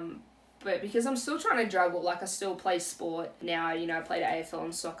 But because I'm still trying to juggle, like I still play sport now. You know, I played AFL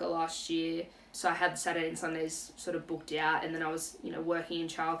and soccer last year, so I had Saturday and Sundays sort of booked out, and then I was, you know, working in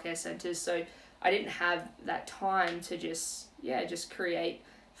childcare centres, so I didn't have that time to just create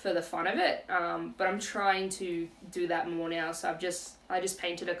for the fun of it. But I'm trying to do that more now. So I just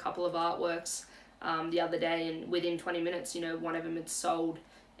painted a couple of artworks the other day, and within 20 minutes, you know, one of them had sold.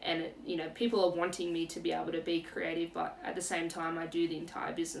 And, you know, people are wanting me to be able to be creative, but at the same time, I do the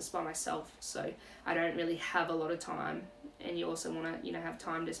entire business by myself. So I don't really have a lot of time. And you also want to, you know, have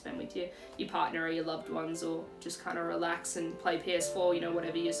time to spend with your partner or your loved ones, or just kind of relax and play PS4, you know,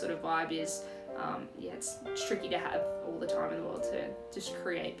 whatever your sort of vibe is. It's tricky to have all the time in the world to just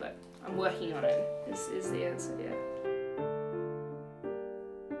create, but I'm working on it, is the answer, yeah.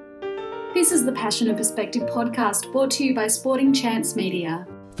 This is the Passion and Perspective podcast, brought to you by Sporting Chance Media.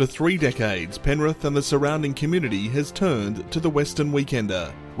 For 3 decades, Penrith and the surrounding community has turned to the Western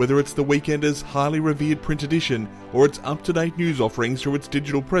Weekender. Whether it's the Weekender's highly revered print edition or its up-to-date news offerings through its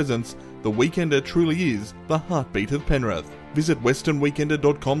digital presence, the Weekender truly is the heartbeat of Penrith. Visit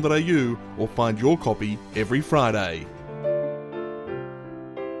westernweekender.com.au or find your copy every Friday.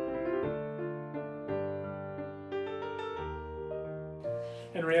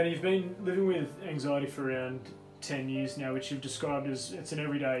 And Rihanna, you've been living with anxiety for around 10 years now, which you've described as it's an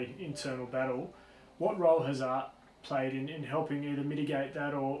everyday internal battle. What role has art played in helping either mitigate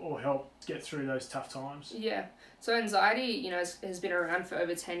that or help get through those tough times? Yeah, so anxiety, you know, has been around for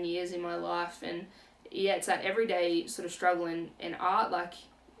over 10 years in my life, and yeah, it's that everyday sort of struggle, and art, like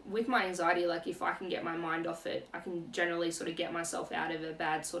with my anxiety, like if I can get my mind off it, I can generally sort of get myself out of a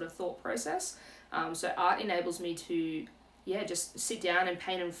bad sort of thought process. So art enables me to, just sit down and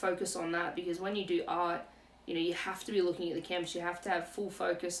paint and focus on that, because when you do art, you know, you have to be looking at the canvas, you have to have full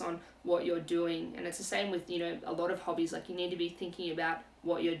focus on what you're doing. And it's the same with, you know, a lot of hobbies, like you need to be thinking about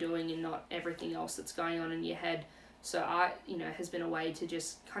what you're doing and not everything else that's going on in your head. So art, you know, has been a way to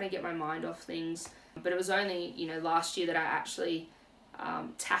just kind of get my mind off things. But it was only, you know, last year that I actually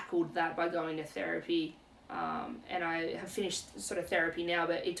tackled that by going to therapy. And I have finished sort of therapy now,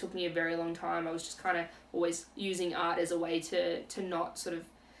 but it took me a very long time. I was just kind of always using art as a way to not sort of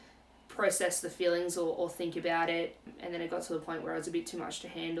process the feelings or think about it. And then it got to the point where it was a bit too much to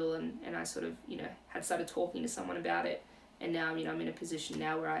handle, and I sort of, you know, had started talking to someone about it. And now, you know, I'm in a position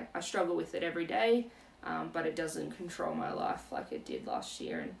now where I struggle with it every day, but it doesn't control my life like it did last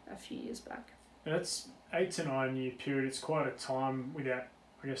year and a few years back. And that's 8 to 9 year period. It's quite a time without,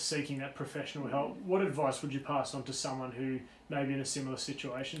 I guess, seeking that professional help. What advice would you pass on to someone who may be in a similar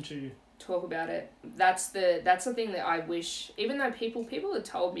situation to you? Talk about it. That's the thing that I wish, even though people have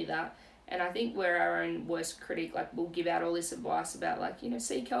told me that, and I think we're our own worst critic, like we'll give out all this advice about, like, you know,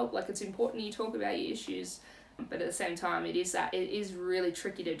 seek help, like it's important you talk about your issues, but at the same time it is really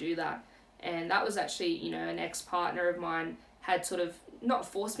tricky to do that. And that was actually, you know, an ex-partner of mine had sort of not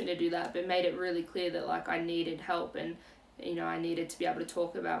forced me to do that, but made it really clear that, like, I needed help, and, you know, I needed to be able to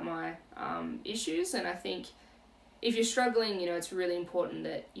talk about my issues. And I think if you're struggling, you know, it's really important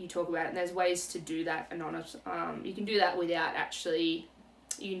that you talk about it, and there's ways to do that anonymous. You can do that without actually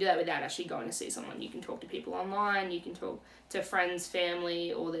going to see someone. You can talk to people online, you can talk to friends,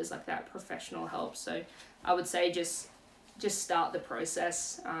 family, or there's like that professional help. So I would say just start the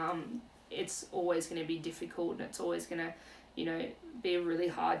process. It's always going to be difficult, and it's always going to, you know, be a really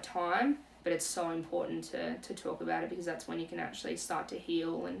hard time, but it's so important to talk about it, because that's when you can actually start to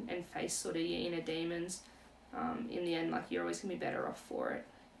heal and face sort of your inner demons. In the end, like, you're always going to be better off for it.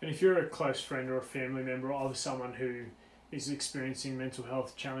 And if you're a close friend or a family member of someone who is experiencing mental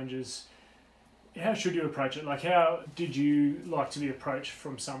health challenges, how should you approach it? Like, how did you like to be approached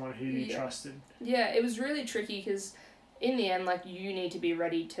from someone who you trusted? Yeah, it was really tricky, because in the end, like, you need to be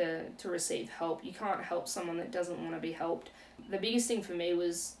ready to receive help. You can't help someone that doesn't want to be helped. The biggest thing for me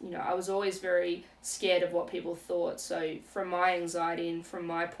was, you know, I was always very scared of what people thought. So from my anxiety and from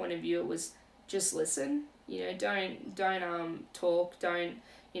my point of view, it was just listen. You know, don't talk, don't,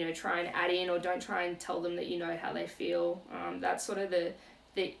 you know, try and add in, or don't try and tell them that you know how they feel. That's sort of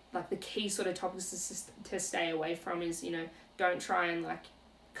the key sort of topics to stay away from is, you know, don't try and, like,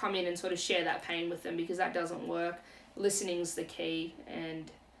 come in and sort of share that pain with them, because that doesn't work. Listening's the key.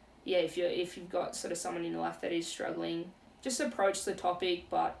 And yeah, if you've got sort of someone in your life that is struggling, just approach the topic,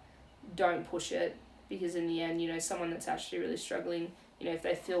 but don't push it, because in the end, you know, someone that's actually really struggling, you know, if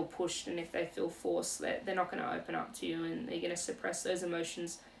they feel pushed and if they feel forced, they're not going to open up to you, and they're going to suppress those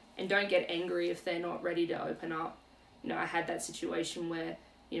emotions. And don't get angry if they're not ready to open up. You know, I had that situation where,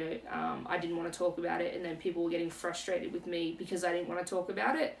 I didn't want to talk about it, and then people were getting frustrated with me because I didn't want to talk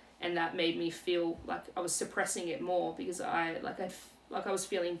about it, and that made me feel like I was suppressing it more because I was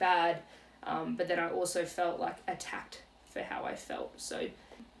feeling bad, but then I also felt like attacked for how I felt. So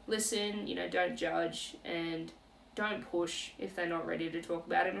listen, don't judge, and don't push if they're not ready to talk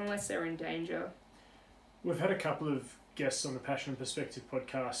about it unless they're in danger. We've had a couple of guests on the Passion and Perspective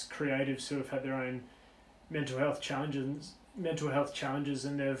podcast, creatives who have had their own mental health challenges,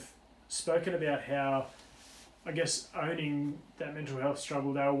 and they've spoken about how, I guess, owning that mental health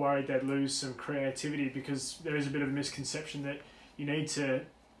struggle, they were worried they'd lose some creativity because there is a bit of a misconception that you need to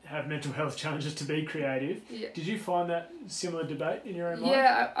have mental health challenges to be creative. Yeah. Did you find that similar debate in your own mind?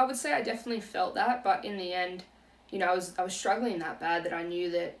 Yeah, I would say I definitely felt that, but in the end, I was struggling that bad that I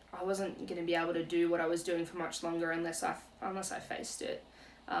knew that I wasn't going to be able to do what I was doing for much longer unless I faced it.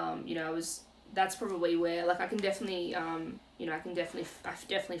 That's probably where, like, I've definitely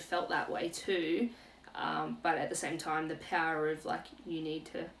felt that way too. But at the same time, the power of, like, you need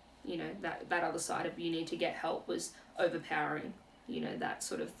to, that other side of you need to get help was overpowering. That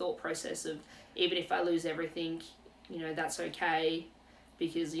sort of thought process of, even if I lose everything, that's okay,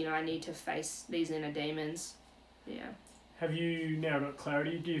 because, I need to face these inner demons. Yeah. Have you now got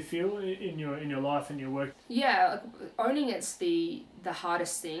clarity, do you feel, in your life and your work? Yeah, owning it's the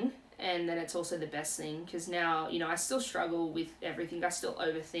hardest thing, and then it's also the best thing, because now, I still struggle with everything. I still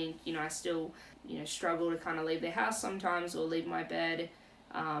overthink, I still, struggle to kind of leave the house sometimes or leave my bed.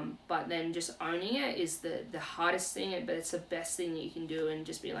 But then just owning it is the hardest thing, but it's the best thing that you can do, and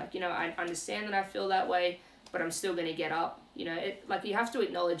just be like, I understand that I feel that way, but I'm still going to get up. You have to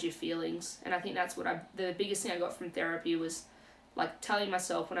acknowledge your feelings. And I think that's the biggest thing I got from therapy was, like, telling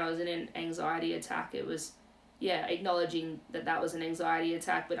myself when I was in an anxiety attack, it was, acknowledging that was an anxiety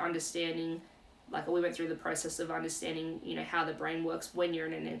attack, but understanding, like, we went through the process of understanding, how the brain works when you're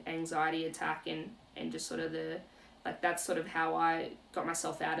in an anxiety attack, and just sort of that's sort of how I got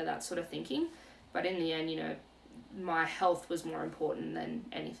myself out of that sort of thinking. But in the end, my health was more important than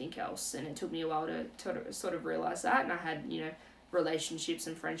anything else, and it took me a while to sort of realize that. And I had, relationships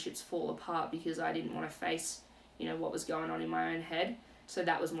and friendships fall apart because I didn't want to face, what was going on in my own head. So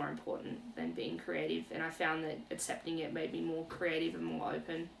that was more important than being creative, and I found that accepting it made me more creative and more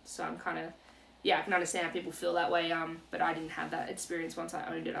open. So I'm kind of, I can understand how people feel that way, but I didn't have that experience. Once I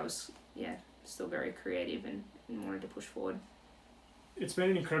owned it, I was, still very creative and wanted to push forward. It's been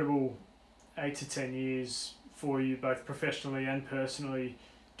an incredible 8 to 10 years for you, both professionally and personally.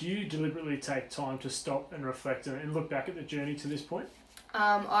 Do you deliberately take time to stop and reflect and look back at the journey to this point?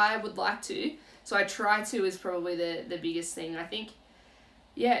 I would like to. So I try to is probably the biggest thing. I think,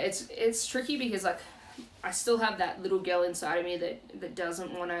 it's tricky because, like, I still have that little girl inside of me that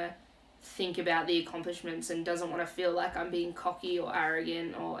doesn't want to think about the accomplishments and doesn't want to feel like I'm being cocky or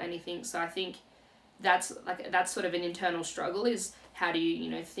arrogant or anything. So I think that's sort of an internal struggle, is how do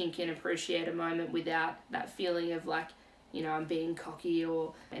you, think and appreciate a moment without that feeling of, like, I'm being cocky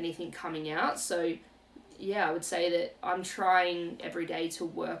or anything coming out. So, I would say that I'm trying every day to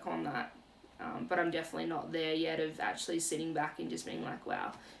work on that. But I'm definitely not there yet of actually sitting back and just being like,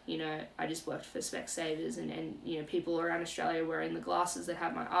 wow, I just worked for Specsavers and people around Australia wearing the glasses that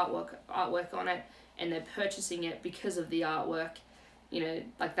have my artwork on it, and they're purchasing it because of the artwork.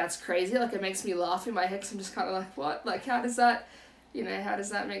 Like, that's crazy. Like, it makes me laugh in my head, 'cause I'm just kind of like, what? Like, how does that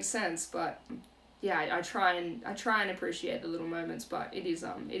make sense? But I try and appreciate the little moments, but it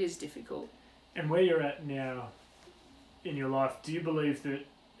is difficult. And where you're at now in your life, do you believe that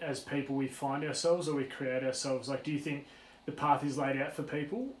as people we find ourselves or we create ourselves? Like, do you think the path is laid out for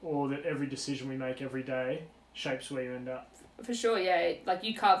people, or that every decision we make every day shapes where you end up? For sure, yeah. Like,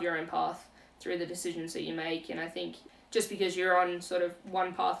 you carve your own path through the decisions that you make, and I think just because you're on sort of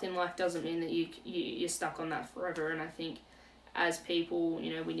one path in life doesn't mean that you're stuck on that forever. And I think as people,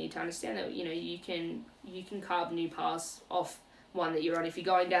 we need to understand that, you can carve new paths off one that you're on. If you're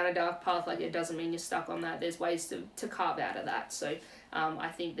going down a dark path, like, it doesn't mean you're stuck on that. There's ways to carve out of that. So I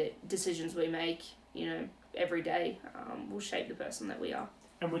think that decisions we make, every day will shape the person that we are.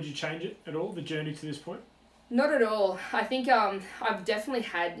 And would you change it at all, the journey to this point? Not at all. I think I've definitely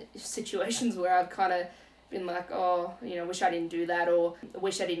had situations where I've kind of been like, oh, wish I didn't do that, or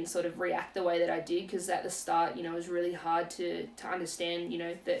wish I didn't sort of react the way that I did, because at the start, it was really hard to understand,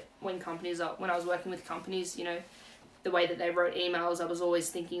 that when I was working with companies, the way that they wrote emails, I was always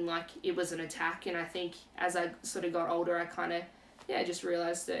thinking like it was an attack. And I think as I sort of got older, I kind of, just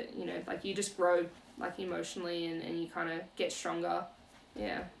realised that, like, you just grow, like, emotionally, and you kind of get stronger.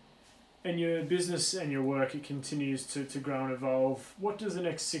 Yeah. And your business and your work, it continues to grow and evolve. What does the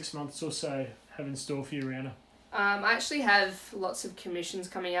next 6 months or so have in store for you, Rihanna? I actually have lots of commissions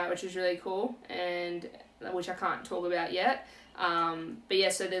coming out, which is really cool, and which I can't talk about yet. But yeah,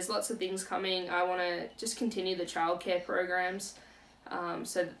 so there's lots of things coming. I want to just continue the childcare programs.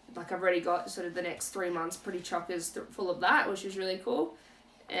 So like I've already got sort of the next 3 months pretty chockers full of that, which is really cool.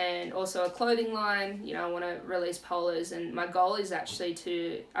 And also a clothing line, I want to release polos, and my goal is actually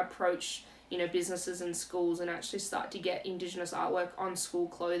to approach, businesses and schools and actually start to get Indigenous artwork on school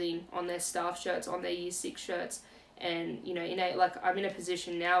clothing, on their staff shirts, on their Year 6 shirts. And, I'm in a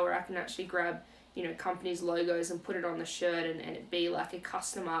position now where I can actually grab, companies' logos and put it on the shirt and it be like a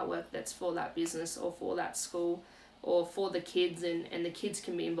custom artwork that's for that business or for that school or for the kids, and the kids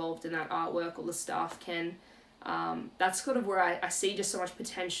can be involved in that artwork, or the staff can. That's sort of where I see just so much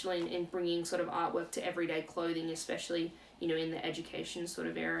potential in bringing sort of artwork to everyday clothing, especially, in the education sort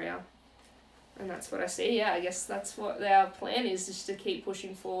of area. And that's what I see. Yeah, I guess that's what our plan is, just to keep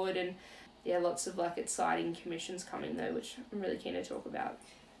pushing forward. And yeah, lots of like exciting commissions coming though, which I'm really keen to talk about.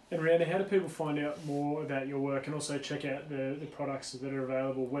 And Rihanna, how do people find out more about your work and also check out the products that are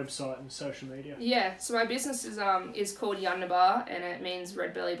available, website and social media? Yeah, so my business is called Yunnabar, and it means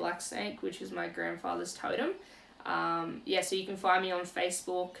red belly black snake, which is my grandfather's totem. So you can find me on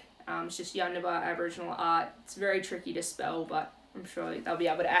Facebook. It's just Yunnabar Aboriginal Art. It's very tricky to spell, but I'm sure they'll be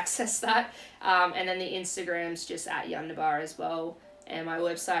able to access that. And then the Instagram's just at Yunnabar as well. And my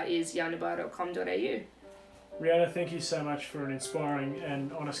website is yunnabar.com.au. Rihanna, thank you so much for an inspiring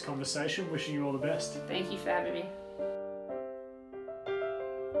and honest conversation. Wishing you all the best. Thank you for having me.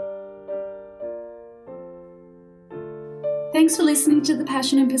 Thanks for listening to the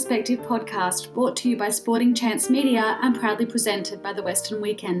Passion and Perspective podcast, brought to you by Sporting Chance Media and proudly presented by the Western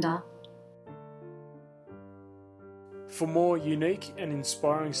Weekender. For more unique and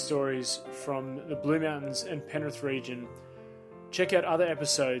inspiring stories from the Blue Mountains and Penrith region, check out other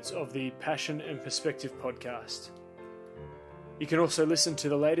episodes of the Passion and Perspective podcast. You can also listen to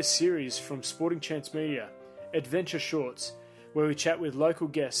the latest series from Sporting Chance Media, Adventure Shorts, where we chat with local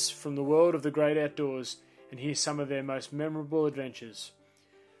guests from the world of the great outdoors and hear some of their most memorable adventures.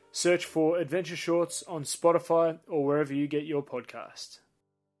 Search for Adventure Shorts on Spotify or wherever you get your podcast.